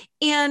betrayal.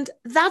 And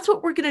that's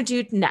what we're going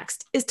to do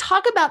next, is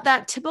talk about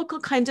that typical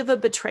kind of a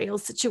betrayal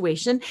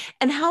situation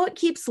and how it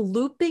keeps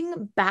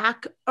looping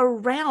back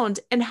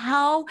around, and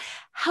how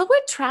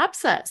it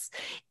traps us,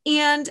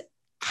 and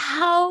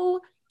how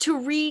to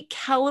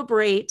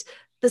recalibrate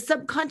the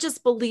subconscious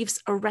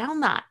beliefs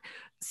around that,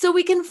 so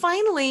we can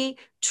finally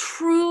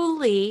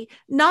truly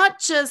not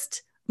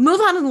just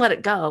move on and let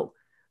it go,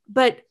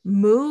 but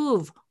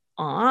move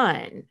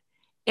on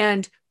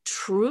and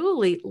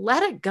truly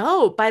let it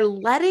go by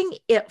letting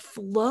it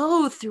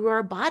flow through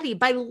our body,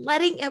 by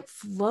letting it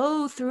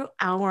flow through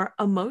our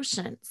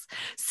emotions.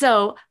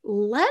 So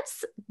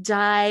let's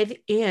dive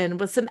in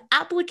with some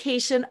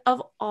application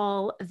of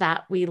all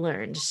that we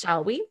learned,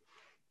 shall we?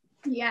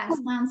 Yes,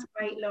 sounds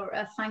great,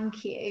 Laura.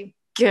 Thank you.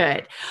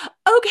 Good.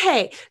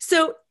 Okay.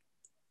 So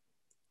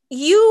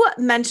you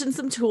mentioned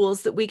some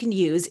tools that we can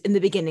use in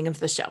the beginning of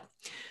the show.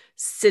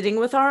 Sitting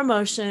with our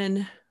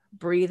emotion,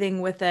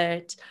 breathing with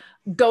it,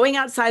 going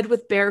outside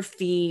with bare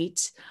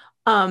feet,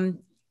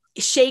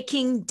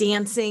 shaking,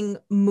 dancing,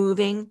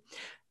 moving.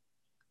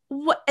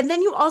 And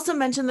then you also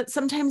mentioned that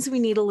sometimes we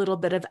need a little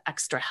bit of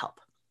extra help.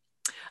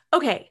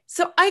 Okay.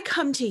 So I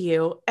come to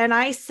you and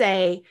I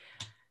say,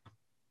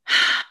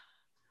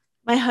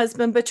 my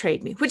husband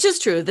betrayed me, which is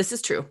true. This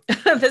is true.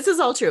 This is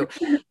all true.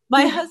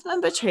 My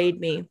husband betrayed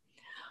me.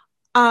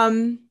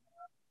 I've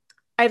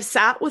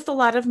sat with a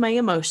lot of my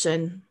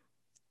emotion.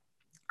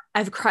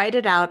 I've cried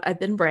it out. I've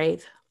been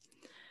brave.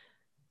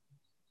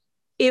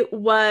 It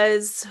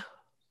was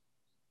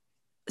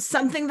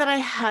something that I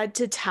had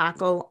to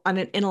tackle on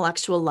an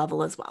intellectual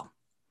level as well.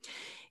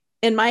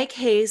 In my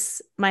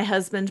case, my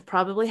husband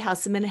probably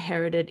has some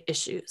inherited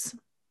issues.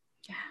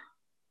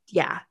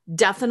 Yeah,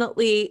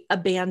 definitely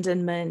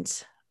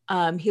abandonment.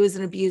 He was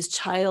an abused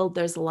child.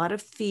 There's a lot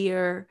of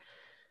fear.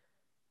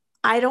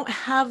 I don't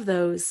have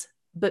those,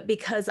 but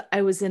because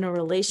I was in a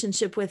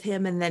relationship with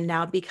him, and then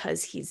now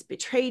because he's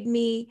betrayed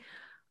me,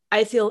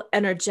 I feel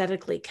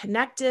energetically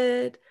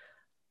connected.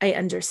 I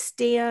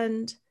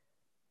understand.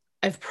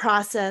 I've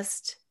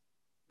processed,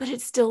 but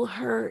it still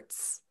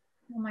hurts.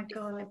 Oh my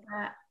God, I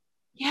bet.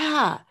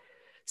 Yeah.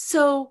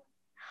 So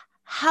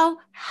how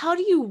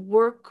do you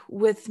work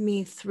with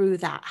me through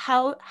that?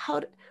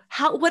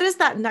 What is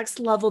that next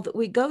level that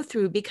we go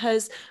through?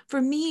 Because for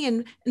me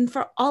and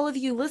for all of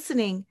you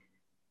listening,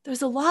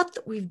 there's a lot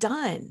that we've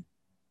done,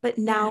 but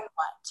now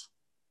what?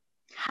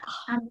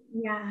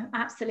 Yeah,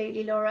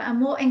 absolutely, Laura.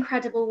 And what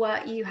incredible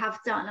work you have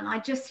done. And I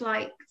just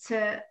like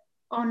to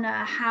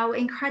honor how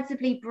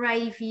incredibly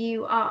brave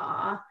you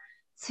are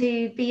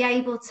to be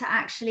able to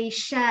actually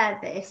share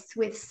this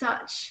with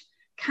such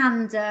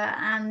candor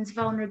and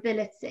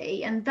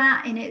vulnerability. And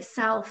that in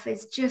itself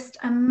is just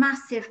a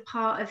massive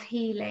part of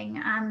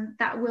healing, and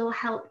that will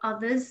help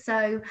others.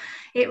 So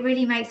it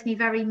really makes me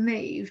very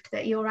moved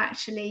that you're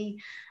actually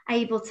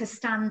able to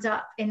stand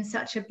up in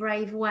such a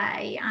brave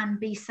way and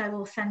be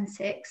so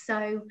authentic.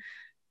 So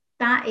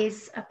that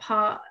is a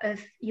part of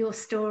your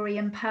story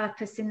and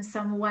purpose in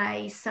some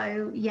way.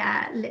 So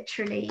yeah,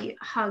 literally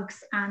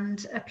hugs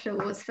and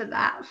applause for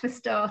that, for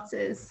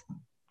starters.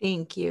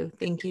 Thank you.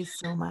 Thank you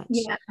so much.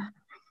 Yeah.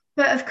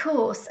 But of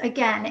course,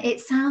 again,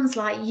 it sounds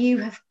like you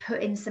have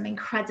put in some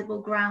incredible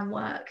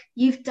groundwork.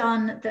 You've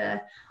done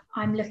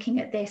I'm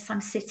looking at this,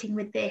 I'm sitting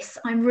with this,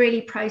 I'm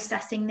really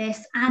processing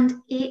this, and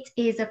it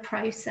is a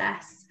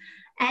process.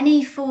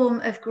 Any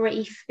form of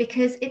grief,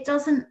 because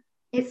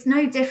it's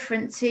no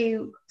different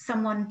to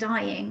someone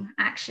dying,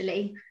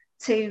 actually,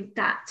 to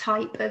that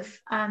type of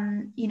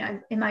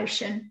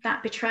emotion,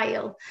 that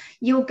betrayal.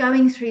 You're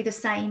going through the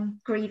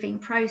same grieving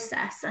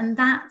process, and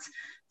that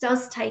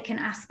does take an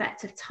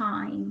aspect of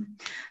time.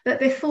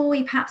 But before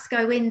we perhaps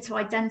go in to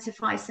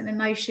identify some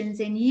emotions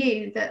in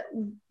you that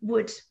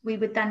we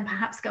would then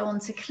perhaps go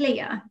on to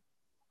clear,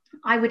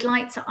 I would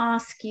like to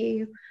ask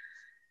you,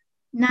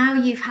 now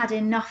you've had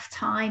enough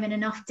time and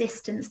enough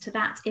distance to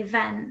that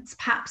event,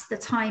 perhaps the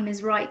time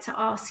is right to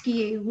ask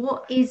you,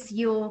 what is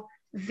your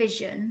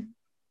vision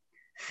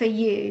for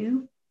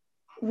you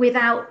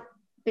without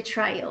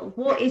betrayal?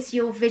 What is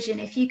your vision?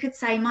 If you could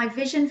say, my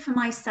vision for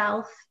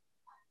myself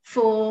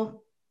for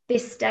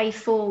this day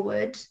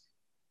forward,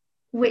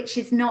 which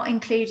is not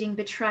including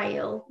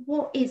betrayal,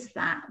 what is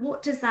that?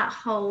 What does that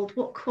hold?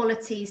 What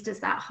qualities does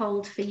that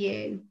hold for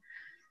you?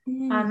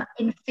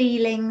 In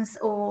feelings,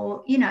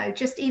 or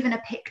just even a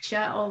picture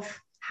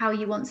of how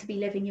you want to be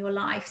living your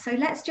life. So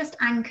let's just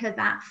anchor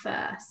that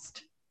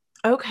first.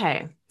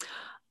 Okay.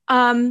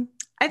 I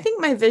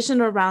think my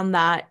vision around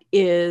that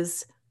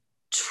is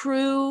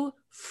true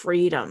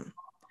freedom.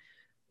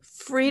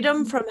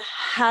 Freedom from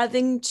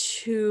having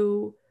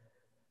to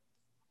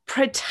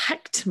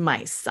protect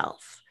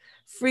myself.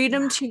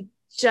 Freedom to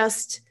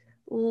just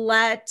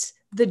let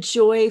the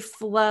joy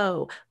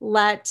flow,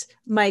 let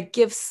my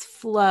gifts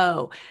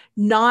flow,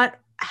 not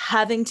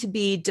having to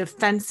be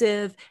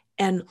defensive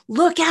and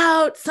look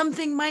out,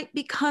 something might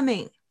be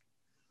coming.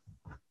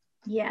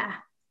 Yeah,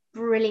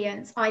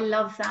 brilliant. I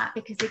love that,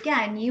 because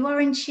again, you are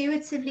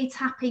intuitively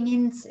tapping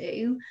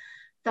into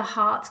the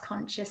heart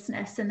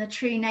consciousness and the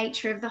true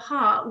nature of the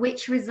heart,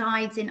 which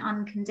resides in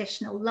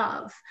unconditional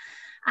love.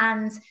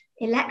 And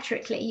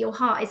electrically, your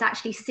heart is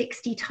actually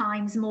 60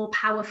 times more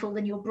powerful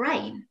than your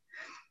brain.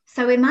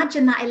 So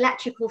imagine that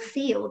electrical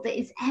field that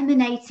is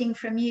emanating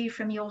from you,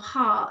 from your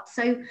heart.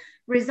 So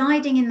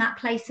residing in that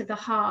place of the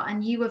heart,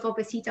 and you have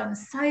obviously done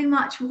so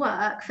much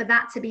work for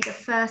that to be the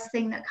first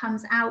thing that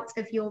comes out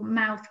of your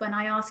mouth when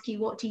I ask you,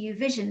 what do you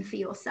vision for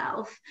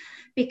yourself?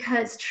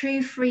 Because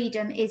true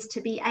freedom is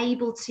to be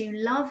able to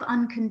love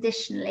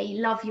unconditionally,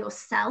 love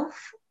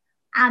yourself,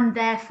 and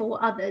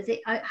therefore others.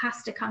 It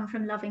has to come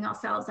from loving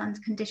ourselves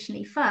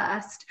unconditionally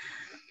first.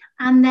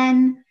 And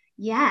then,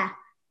 yeah,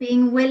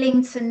 being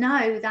willing to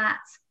know that,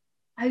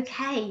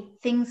 okay,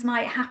 things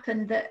might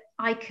happen that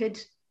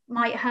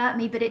might hurt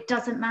me, but it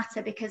doesn't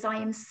matter, because I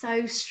am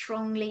so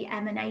strongly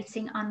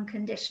emanating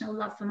unconditional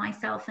love for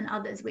myself and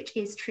others, which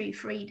is true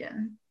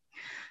freedom.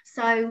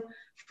 So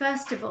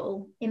first of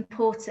all,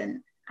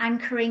 important,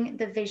 anchoring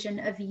the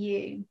vision of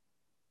you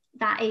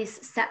that is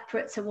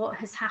separate to what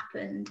has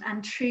happened,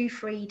 and true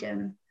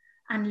freedom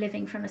and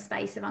living from a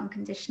space of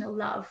unconditional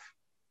love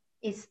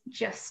is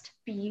just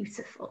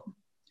beautiful.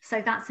 So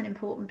that's an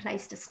important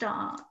place to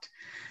start.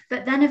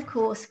 But then, of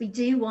course, we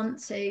do want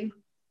to,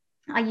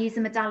 I use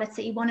a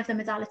modality, one of the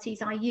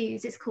modalities I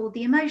use is called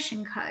the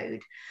emotion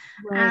code.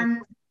 Right.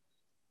 And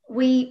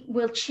we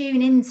will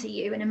tune into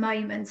you in a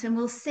moment, and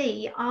we'll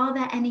see, are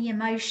there any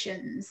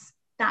emotions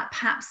that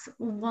perhaps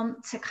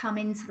want to come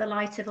into the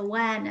light of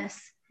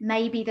awareness?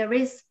 Maybe there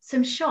is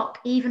some shock,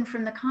 even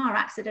from the car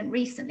accident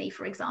recently,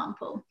 for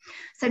example.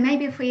 So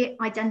maybe if we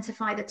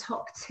identify the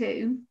top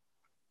two,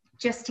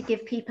 just to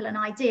give people an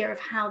idea of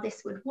how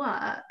this would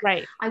work.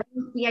 Right. I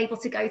won't be able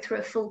to go through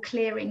a full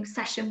clearing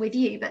session with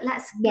you, but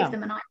let's give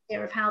them an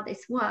idea of how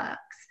this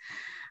works.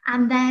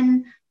 And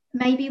then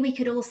maybe we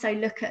could also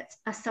look at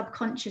a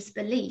subconscious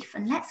belief,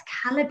 and let's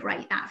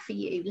calibrate that for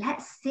you.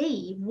 Let's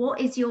see, what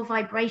is your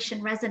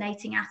vibration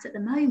resonating at the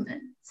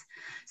moment?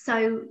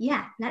 So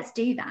yeah, let's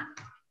do that.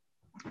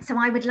 So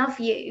I would love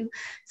you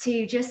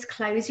to just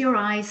close your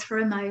eyes for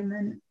a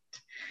moment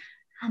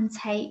and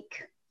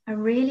take a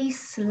really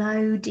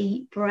slow,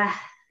 deep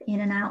breath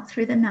in and out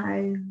through the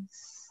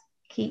nose.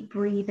 Keep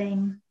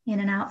breathing in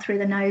and out through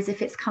the nose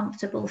if it's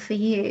comfortable for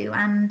you,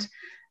 and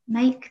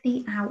make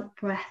the out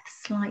breath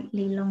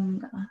slightly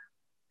longer.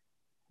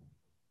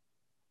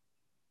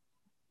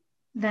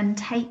 Then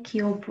take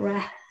your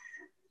breath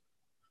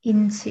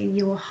into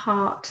your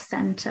heart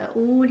center,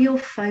 all your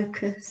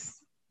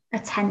focus,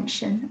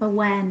 attention,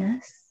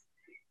 awareness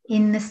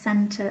in the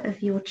center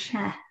of your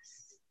chest,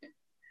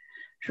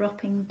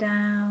 dropping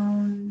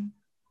down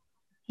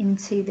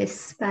into this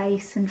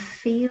space, and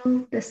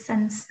feel the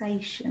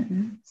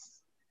sensations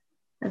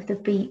of the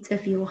beat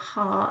of your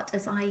heart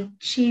as I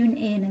tune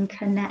in and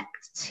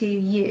connect to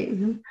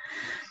you,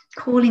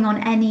 calling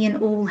on any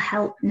and all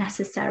help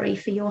necessary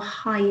for your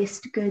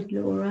highest good,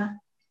 Laura,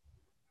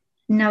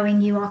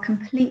 knowing you are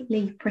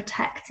completely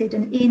protected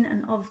and in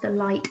and of the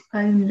light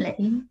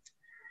only,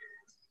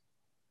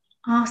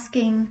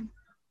 asking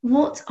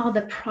what are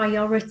the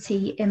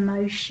priority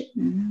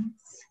emotions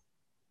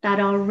that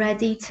are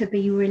ready to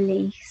be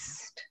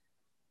released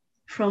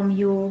from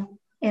your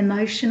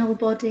emotional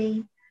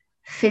body,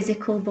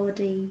 physical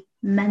body,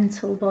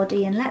 mental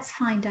body, and let's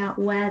find out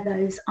where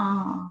those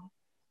are.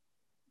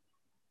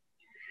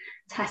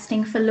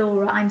 Testing for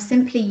Laura, I'm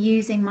simply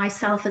using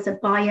myself as a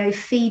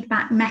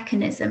biofeedback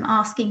mechanism,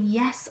 asking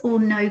yes or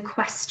no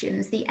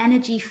questions. The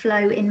energy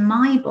flow in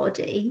my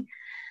body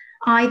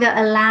either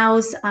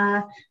allows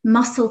a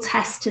muscle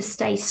test to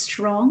stay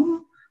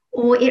strong,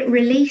 or it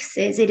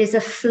releases. It is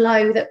a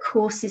flow that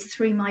courses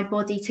through my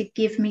body to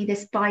give me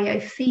this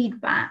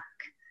biofeedback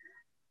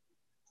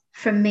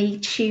from me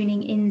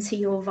tuning into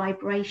your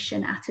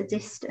vibration at a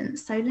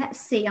distance. So let's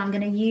see, I'm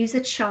going to use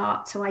a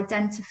chart to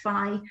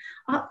identify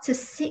up to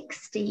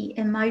 60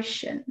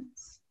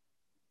 emotions.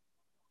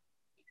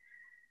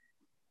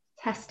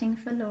 Testing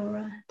for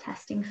Laura,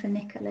 testing for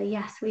Nicola.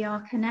 Yes, we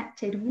are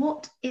connected.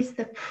 What is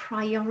the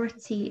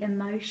priority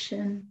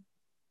emotion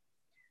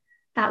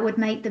that would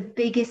make the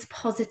biggest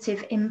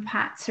positive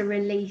impact to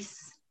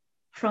release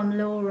from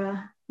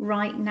Laura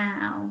right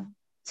now,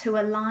 to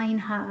align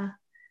her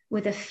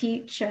with a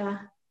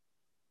future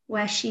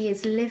where she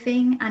is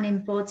living and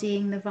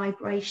embodying the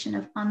vibration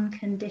of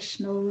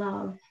unconditional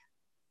love?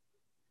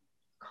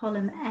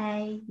 Column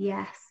A,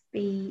 yes.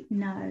 B,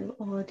 no.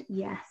 Odd,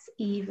 yes.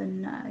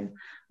 Even, no.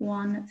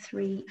 1,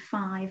 3,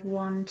 5.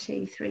 1,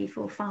 2, 3,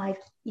 4, 5.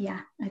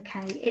 Yeah,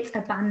 okay. It's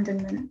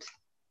abandonment.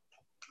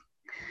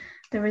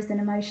 There is an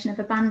emotion of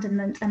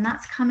abandonment, and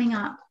that's coming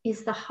up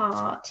is the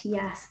heart.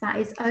 Yes, that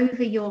is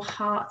over your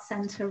heart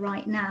center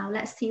right now.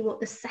 Let's see what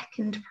the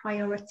second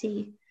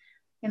priority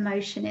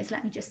emotion is.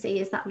 Let me just see,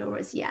 is that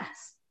Laura's?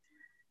 Yes.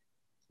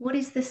 What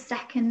is the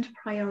second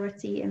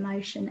priority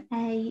emotion?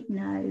 A,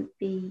 no.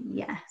 B,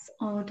 yes.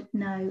 Odd,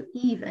 no.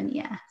 Even,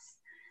 yes.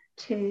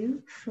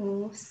 2,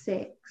 4,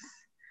 6.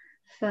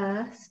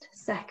 First,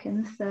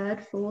 second,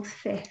 third, fourth,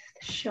 fifth.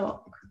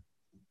 Shock.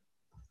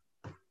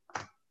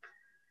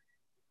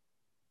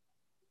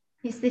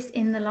 Is this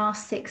in the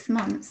last 6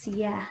 months?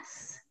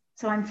 Yes.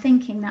 So I'm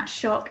thinking that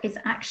shock is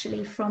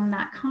actually from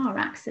that car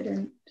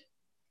accident.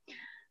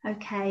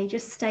 Okay,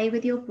 just stay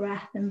with your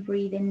breath and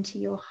breathe into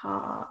your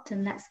heart,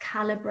 and let's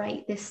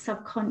calibrate this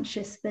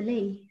subconscious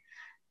belief.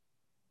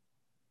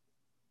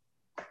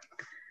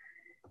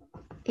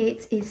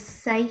 It is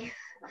safe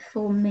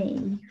for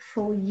me,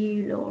 for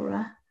you,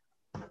 Laura,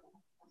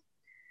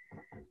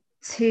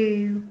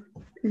 to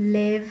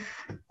live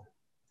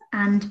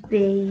and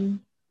be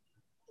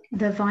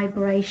the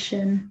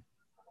vibration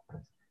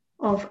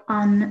of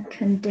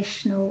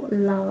unconditional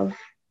love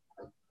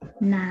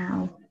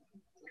now.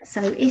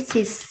 So it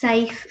is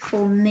safe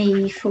for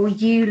me, for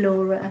you,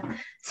 Laura,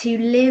 to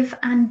live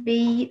and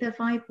be the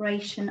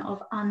vibration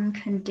of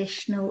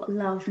unconditional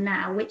love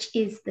now, which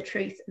is the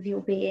truth of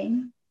your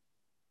being.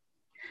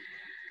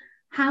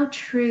 How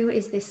true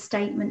is this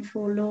statement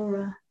for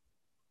Laura?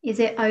 Is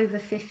it over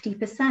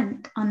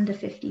 50%, under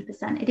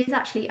 50%? It is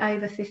actually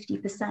over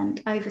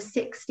 50%, over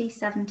 60,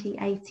 70,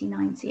 80,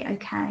 90,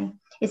 okay.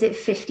 Is it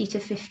 50 to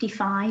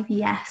 55?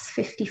 Yes.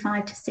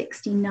 55 to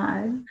 60?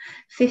 No.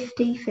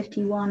 50,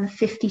 51,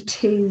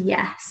 52?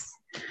 Yes.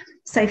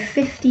 So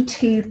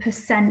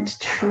 52%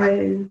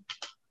 true.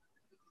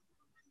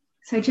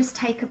 So just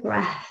take a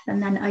breath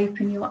and then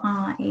open your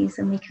eyes,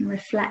 and we can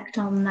reflect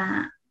on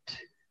that.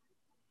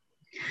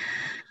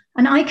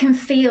 And I can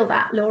feel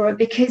that, Laura,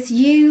 because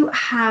you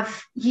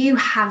have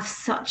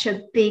such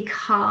a big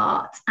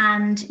heart,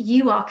 and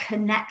you are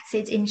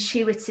connected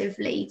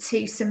intuitively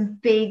to some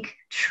big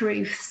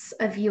truths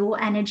of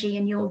your energy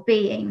and your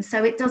being.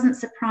 So it doesn't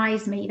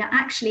surprise me that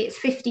actually it's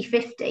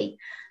 50-50,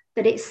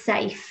 that it's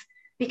safe,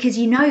 because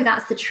you know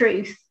that's the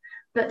truth,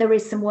 but there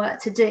is some work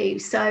to do.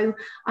 So,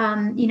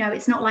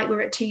 it's not like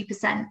we're at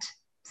 2%.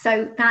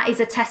 So that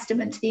is a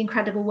testament to the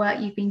incredible work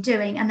you've been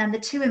doing. And then the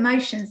two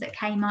emotions that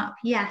came up,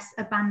 yes,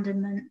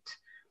 abandonment,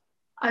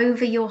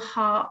 over your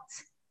heart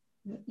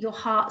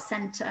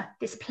center,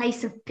 this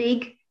place of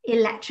big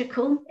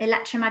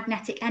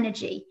electromagnetic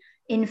energy,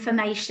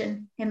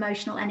 information,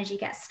 emotional energy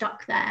gets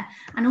stuck there.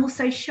 And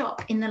also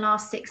shock in the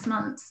last 6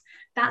 months.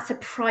 That's a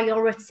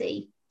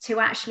priority to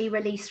actually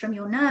release from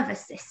your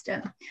nervous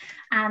system.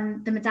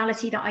 And the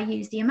modality that I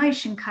use, the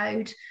emotion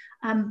code,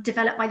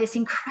 developed by this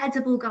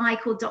incredible guy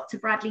called Dr.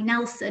 Bradley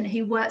Nelson,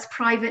 who works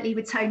privately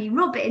with Tony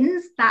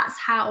Robbins. That's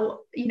how,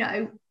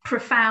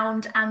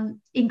 profound and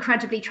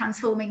incredibly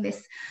transforming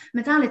this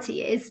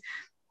modality is.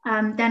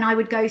 then I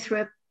would go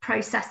through a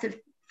process of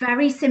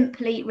very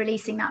simply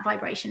releasing that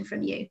vibration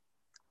from you.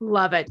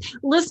 Love it.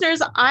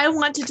 Listeners, I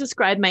want to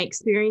describe my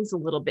experience a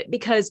little bit,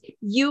 because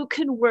you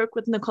can work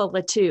with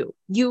Nicola too.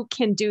 You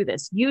can do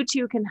this. You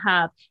too can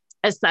have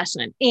a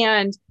session.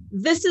 And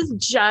this is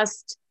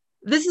just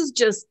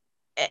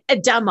a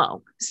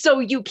demo, so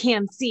you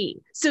can see,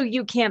 so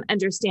you can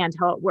understand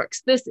how it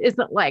works. This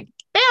isn't like,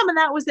 bam, and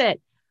that was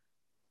it.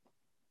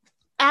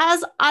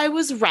 As I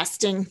was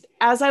resting,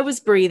 as I was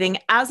breathing,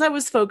 as I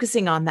was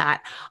focusing on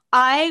that,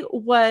 I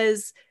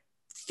was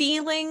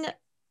feeling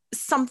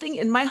something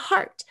in my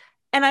heart.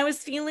 And I was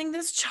feeling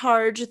this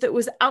charge that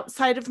was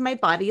outside of my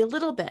body a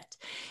little bit.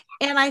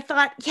 And I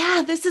thought,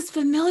 yeah, this is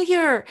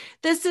familiar.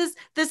 This is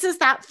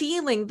that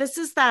feeling. This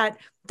is that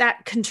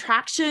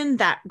contraction,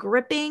 that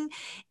gripping.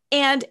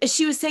 And as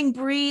she was saying,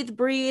 breathe,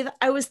 breathe,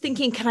 I was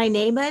thinking, can I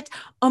name it?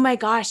 Oh my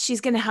gosh,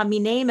 she's going to have me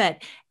name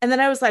it. And then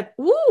I was like,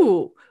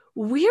 ooh,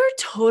 we're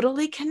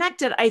totally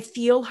connected. I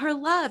feel her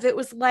love. It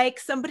was like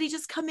somebody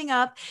just coming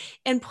up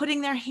and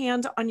putting their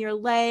hand on your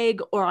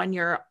leg or on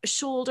your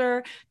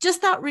shoulder,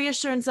 just that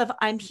reassurance of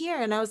I'm here.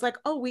 And I was like,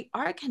 oh, we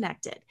are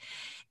connected.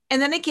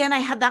 And then again, I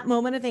had that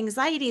moment of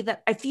anxiety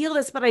that I feel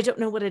this, but I don't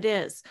know what it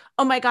is.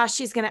 Oh my gosh,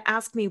 she's going to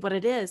ask me what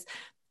it is.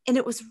 And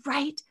it was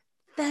right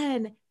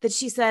then that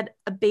she said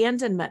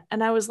abandonment.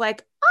 And I was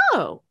like,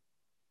 oh,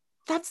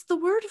 that's the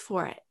word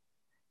for it.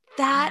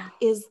 That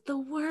is the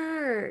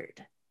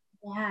word.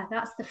 Yeah,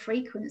 that's the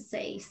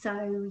frequency.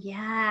 So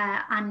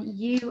yeah, and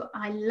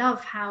I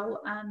love how,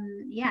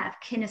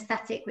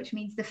 kinesthetic, which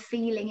means the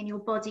feeling in your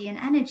body and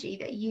energy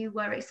that you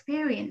were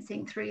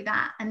experiencing through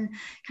that. And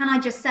can I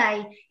just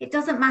say, it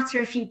doesn't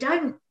matter if you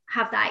don't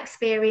have that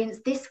experience,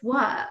 this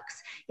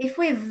works. If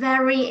we're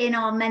very in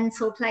our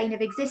mental plane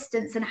of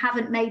existence and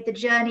haven't made the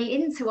journey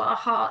into our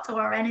heart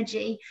or our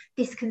energy,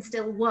 this can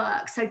still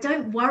work. So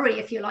don't worry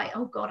if you're like,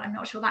 oh God, I'm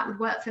not sure that would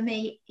work for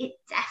me. It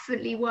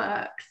definitely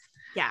works.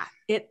 Yeah,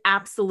 it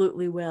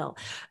absolutely will.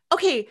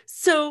 Okay,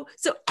 so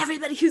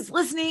everybody who's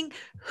listening,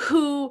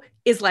 who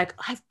is like,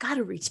 I've got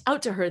to reach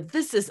out to her.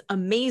 This is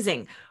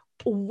amazing.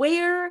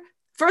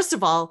 First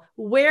of all,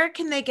 where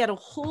can they get a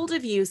hold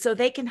of you so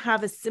they can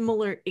have a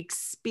similar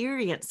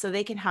experience, so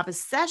they can have a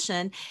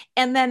session?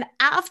 And then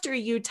after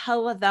you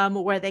tell them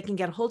where they can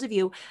get a hold of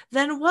you,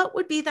 then what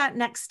would be that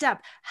next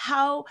step?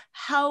 How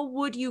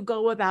would you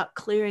go about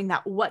clearing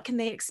that? What can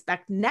they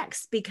expect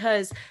next?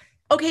 Because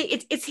okay,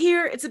 it's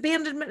here, it's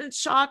abandonment, it's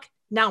shock.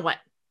 Now what?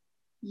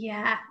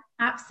 Yeah,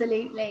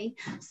 absolutely.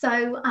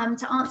 So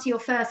to answer your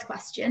first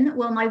question,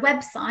 well, my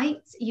website,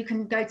 you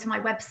can go to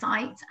my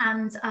website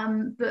and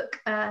book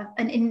a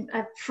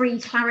free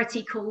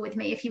clarity call with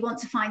me if you want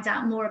to find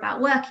out more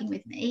about working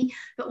with me.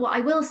 But what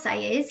I will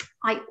say is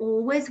I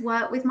always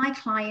work with my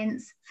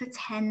clients for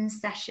 10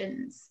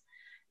 sessions,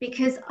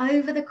 because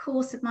over the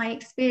course of my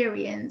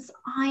experience,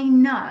 I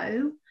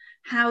know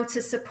how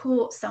to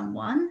support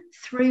someone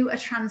through a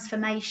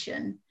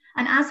transformation.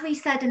 And as we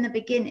said in the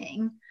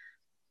beginning,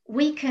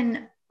 we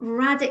can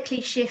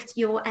radically shift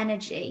your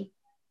energy.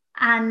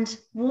 And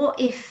what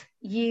if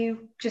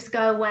you just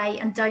go away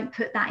and don't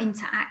put that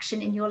into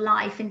action in your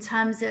life, in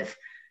terms of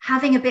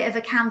having a bit of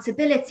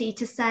accountability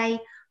to say,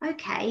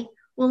 okay,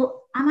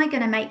 well, am I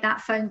going to make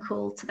that phone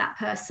call to that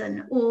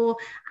person? Or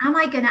am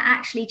I going to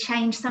actually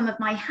change some of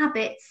my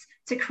habits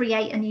to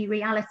create a new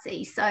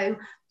reality? So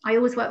I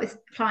always work with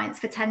clients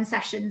for 10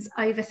 sessions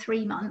over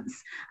 3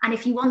 months. And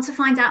if you want to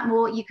find out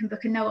more, you can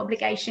book a no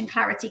obligation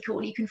clarity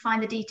call. You can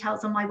find the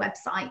details on my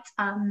website,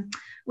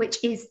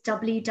 which is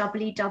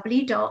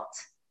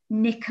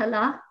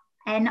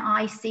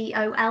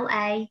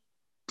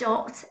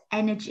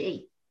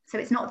www.nicola.energy. So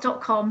it's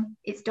not .com,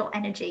 it's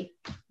 .energy.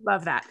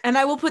 Love that. And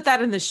I will put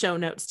that in the show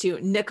notes too.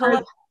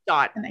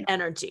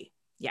 Nicola.energy.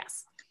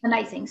 Yes.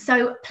 Amazing.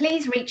 So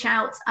please reach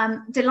out.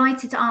 I'm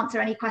delighted to answer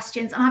any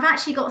questions. And I've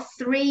actually got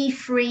 3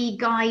 free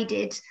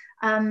guided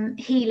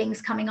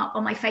healings coming up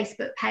on my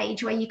Facebook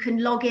page, where you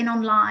can log in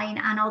online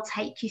and I'll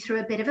take you through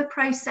a bit of a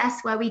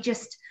process where we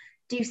just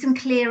do some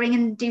clearing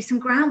and do some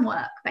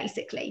groundwork,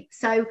 basically.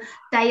 So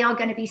they are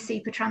going to be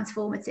super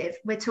transformative.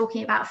 We're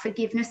talking about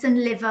forgiveness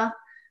and liver.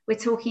 We're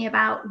talking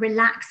about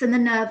relax and the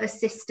nervous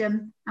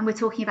system. And we're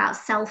talking about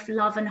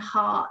self-love and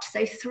heart.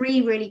 So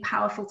 3 really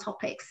powerful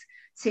topics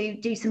to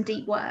do some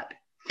deep work.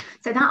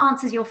 So that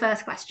answers your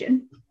first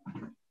question.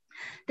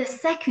 The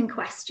second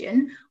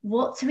question,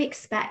 what to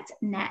expect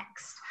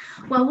next?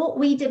 Well, what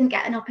we didn't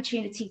get an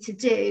opportunity to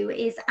do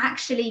is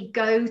actually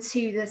go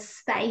to the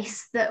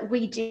space that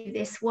we do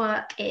this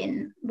work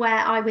in,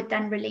 where I would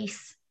then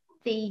release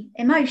the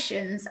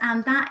emotions,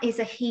 and that is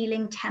a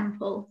healing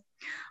temple.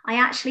 I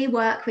actually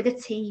work with a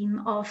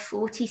team of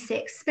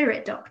 46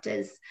 spirit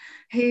doctors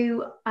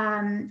who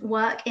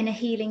work in a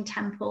healing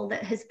temple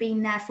that has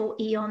been there for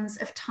eons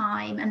of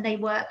time, and they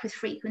work with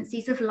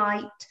frequencies of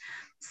light.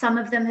 Some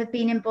of them have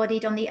been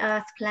embodied on the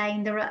earth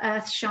plane. There are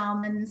earth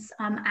shamans,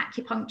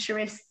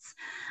 acupuncturists,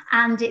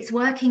 and it's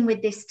working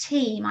with this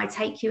team. I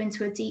take you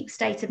into a deep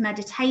state of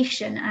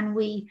meditation, and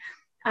we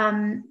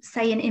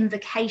say an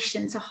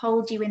invocation to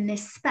hold you in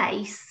this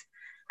space,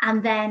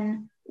 and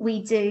then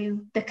we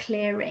do the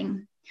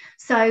clearing.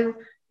 So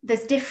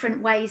there's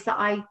different ways that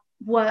I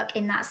work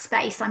in that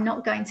space. I'm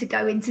not going to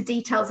go into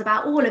details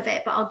about all of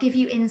it, but I'll give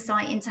you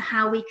insight into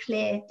how we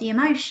clear the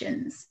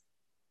emotions.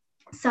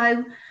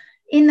 So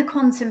in the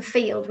quantum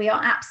field, we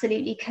are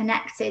absolutely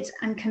connected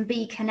and can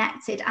be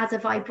connected as a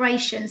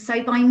vibration.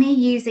 So by me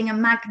using a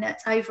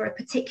magnet over a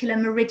particular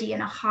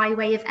meridian, a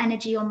highway of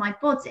energy on my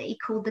body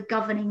called the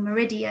governing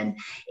meridian,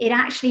 it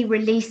actually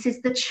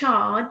releases the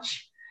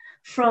charge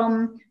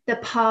from the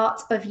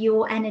part of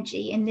your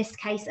energy, in this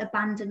case,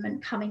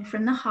 abandonment coming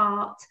from the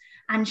heart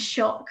and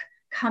shock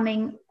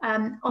coming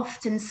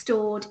often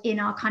stored in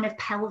our kind of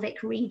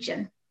pelvic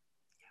region.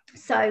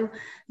 So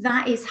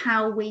that is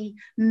how we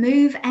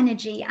move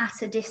energy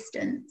at a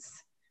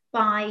distance,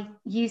 by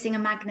using a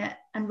magnet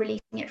and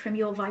releasing it from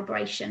your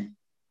vibration.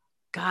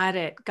 Got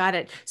it. Got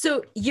it.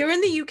 So you're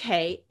in the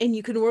UK and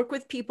you can work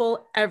with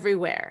people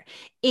everywhere,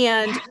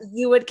 and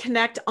you would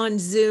connect on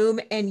Zoom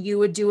and you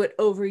would do it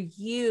over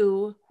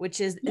you,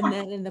 which is, and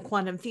then in the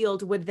quantum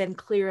field would then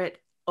clear it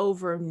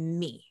over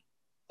me.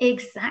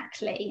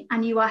 Exactly.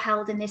 And you are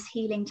held in this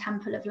healing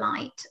temple of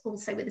light,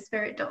 also with the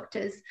spirit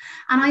doctors.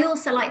 And I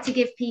also like to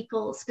give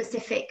people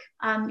specific,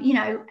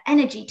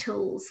 energy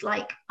tools.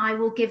 Like I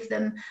will give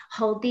them,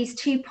 hold these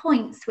 2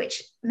 points,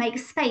 which make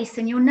space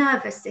in your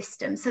nervous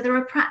system. So there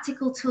are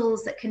practical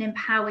tools that can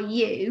empower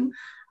you,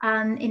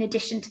 in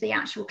addition to the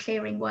actual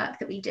clearing work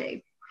that we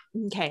do.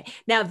 Okay.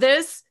 Now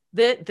this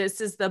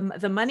is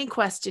the money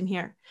question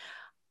here.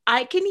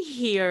 I can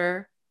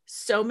hear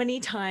so many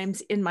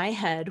times in my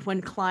head when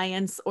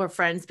clients or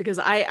friends, because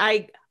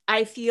I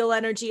feel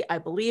energy, I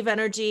believe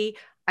energy,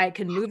 I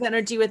can move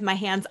energy with my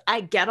hands,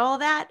 I get all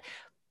that.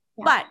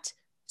 Yeah. But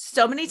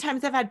so many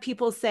times I've had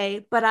people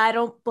say, but I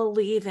don't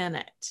believe in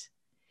it.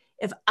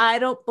 If I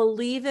don't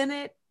believe in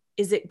it,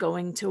 is it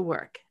going to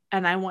work?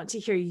 And I want to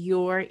hear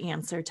your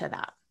answer to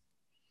that.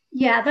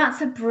 Yeah, that's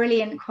a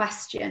brilliant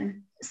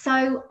question.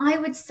 So I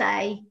would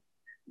say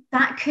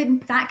that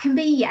can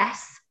be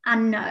yes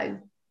and no.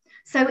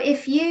 So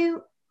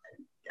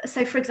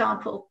for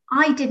example,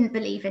 I didn't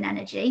believe in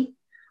energy.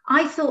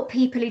 I thought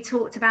people who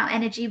talked about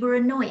energy were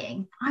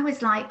annoying. I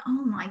was like,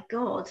 oh my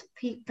God,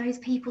 those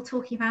people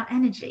talking about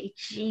energy,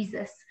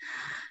 Jesus.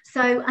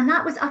 So, and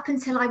that was up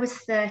until I was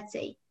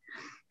 30.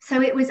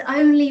 So it was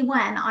only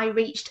when I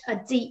reached a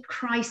deep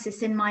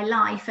crisis in my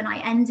life and I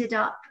ended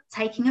up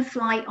taking a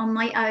flight on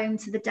my own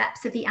to the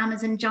depths of the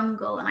Amazon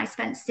jungle. And I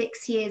spent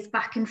 6 years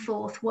back and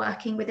forth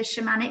working with a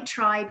shamanic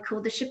tribe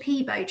called the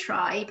Shipibo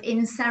tribe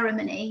in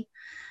ceremony,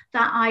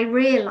 that I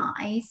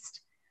realized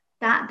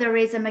that there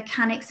is a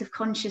mechanics of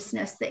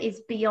consciousness that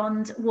is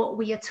beyond what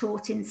we are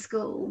taught in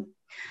school.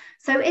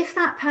 So if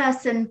that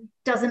person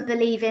doesn't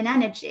believe in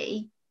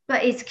energy,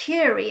 but is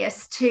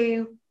curious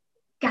to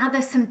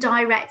gather some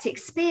direct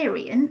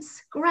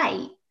experience,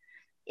 great.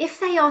 If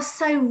they are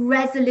so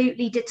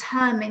resolutely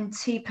determined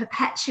to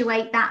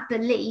perpetuate that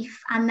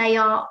belief and they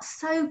are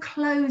so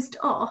closed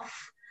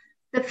off,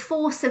 the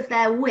force of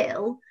their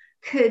will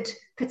could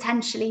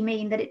potentially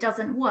mean that it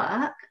doesn't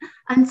work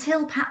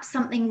until perhaps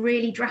something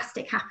really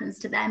drastic happens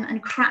to them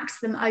and cracks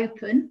them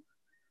open.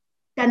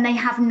 Then they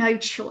have no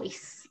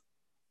choice.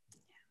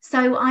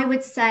 So I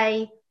would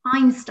say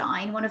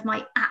Einstein, one of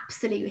my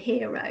absolute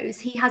heroes,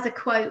 he has a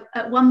quote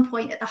at one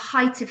point at the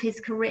height of his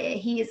career.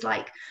 He is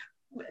like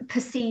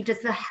perceived as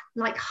the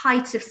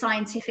height of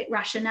scientific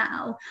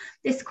rationale.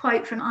 This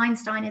quote from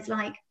Einstein is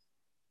like,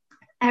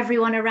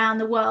 everyone around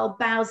the world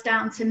bows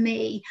down to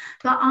me,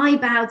 but I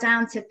bow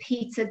down to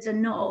Peter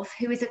Danov,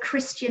 who is a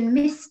Christian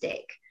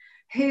mystic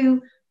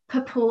who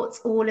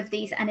purports all of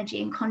these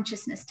energy and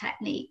consciousness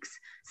techniques.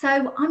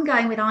 So I'm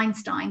going with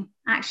Einstein,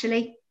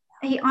 actually.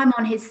 I'm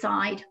on his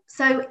side.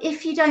 So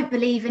if you don't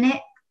believe in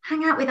it,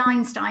 hang out with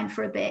Einstein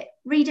for a bit,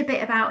 read a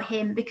bit about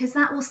him, because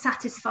that will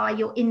satisfy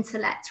your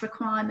intellect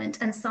requirement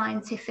and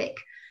scientific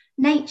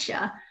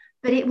nature,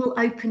 but it will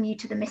open you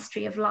to the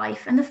mystery of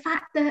life and the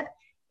fact that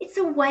it's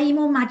a way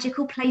more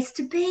magical place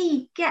to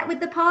be. Get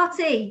with the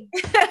party.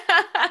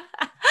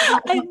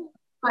 I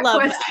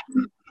love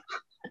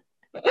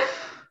that.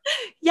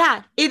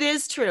 Yeah, it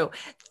is true.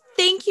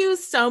 Thank you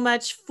so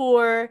much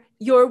for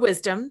your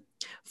wisdom,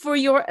 for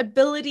your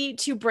ability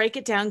to break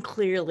it down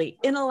clearly,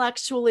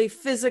 intellectually,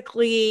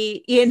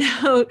 physically,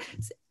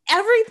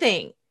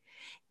 everything,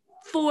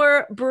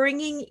 for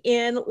bringing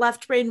in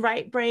left brain,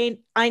 right brain,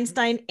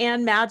 Einstein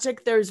and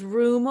magic. There's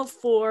room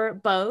for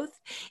both.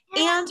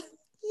 Yeah.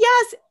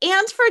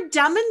 And for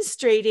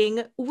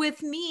demonstrating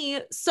with me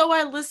so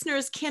our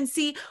listeners can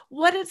see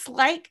what it's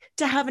like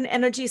to have an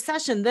energy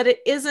session, that it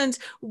isn't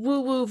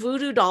woo-woo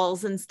voodoo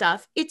dolls and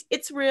stuff.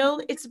 It's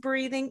real, it's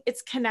breathing,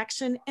 it's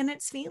connection, and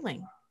it's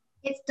feeling.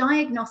 It's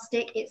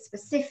diagnostic, it's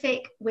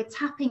specific, we're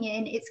tapping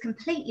in, it's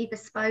completely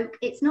bespoke,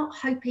 it's not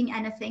hoping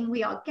anything,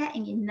 we are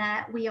getting in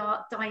there, we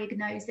are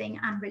diagnosing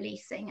and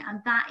releasing,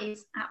 and that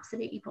is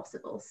absolutely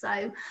possible.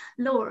 So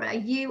Laura,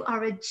 you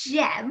are a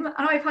gem, and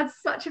I've had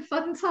such a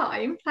fun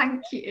time.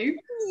 Thank you.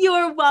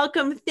 You're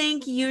welcome.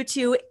 Thank you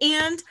too.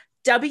 And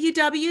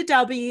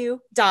www.nicola,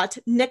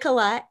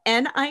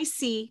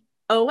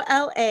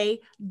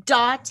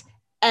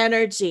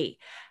 FLOLA.energy.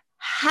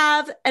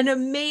 Have an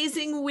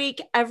amazing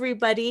week,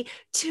 everybody.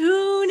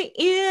 Tune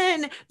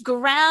in,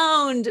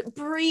 ground,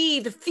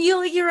 breathe,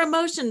 feel your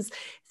emotions,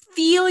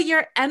 feel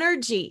your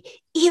energy.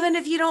 Even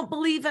if you don't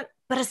believe it,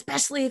 but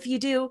especially if you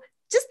do,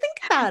 just think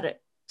about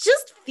it.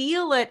 Just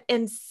feel it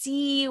and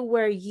see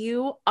where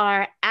you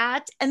are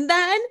at. And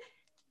then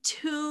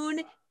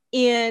tune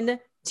in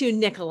to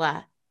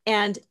Nicola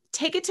and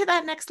take it to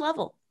that next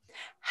level.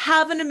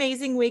 Have an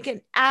amazing week.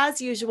 And as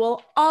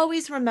usual,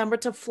 always remember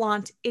to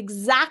flaunt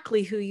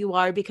exactly who you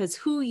are, because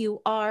who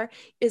you are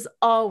is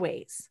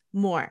always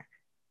more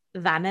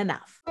than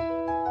enough.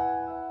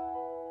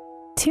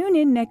 Tune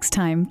in next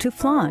time to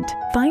Flaunt,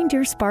 Find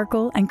Your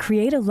Sparkle, and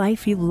Create a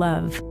Life You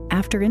Love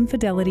After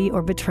Infidelity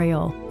or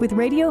Betrayal with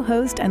radio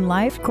host and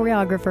live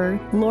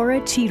choreographer Laura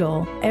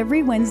Cheadle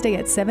every Wednesday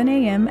at 7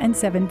 a.m. and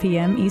 7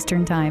 p.m.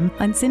 Eastern Time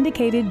on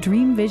syndicated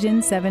Dream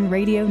Vision 7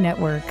 radio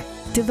network.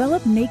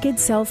 Develop naked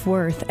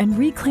self-worth and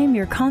reclaim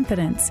your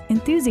confidence,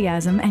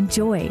 enthusiasm, and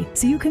joy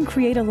so you can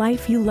create a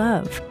life you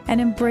love and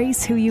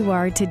embrace who you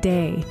are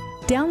today.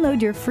 Download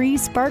your free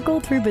Sparkle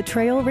Through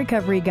Betrayal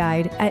Recovery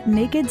Guide at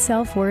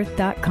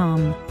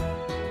nakedselfworth.com.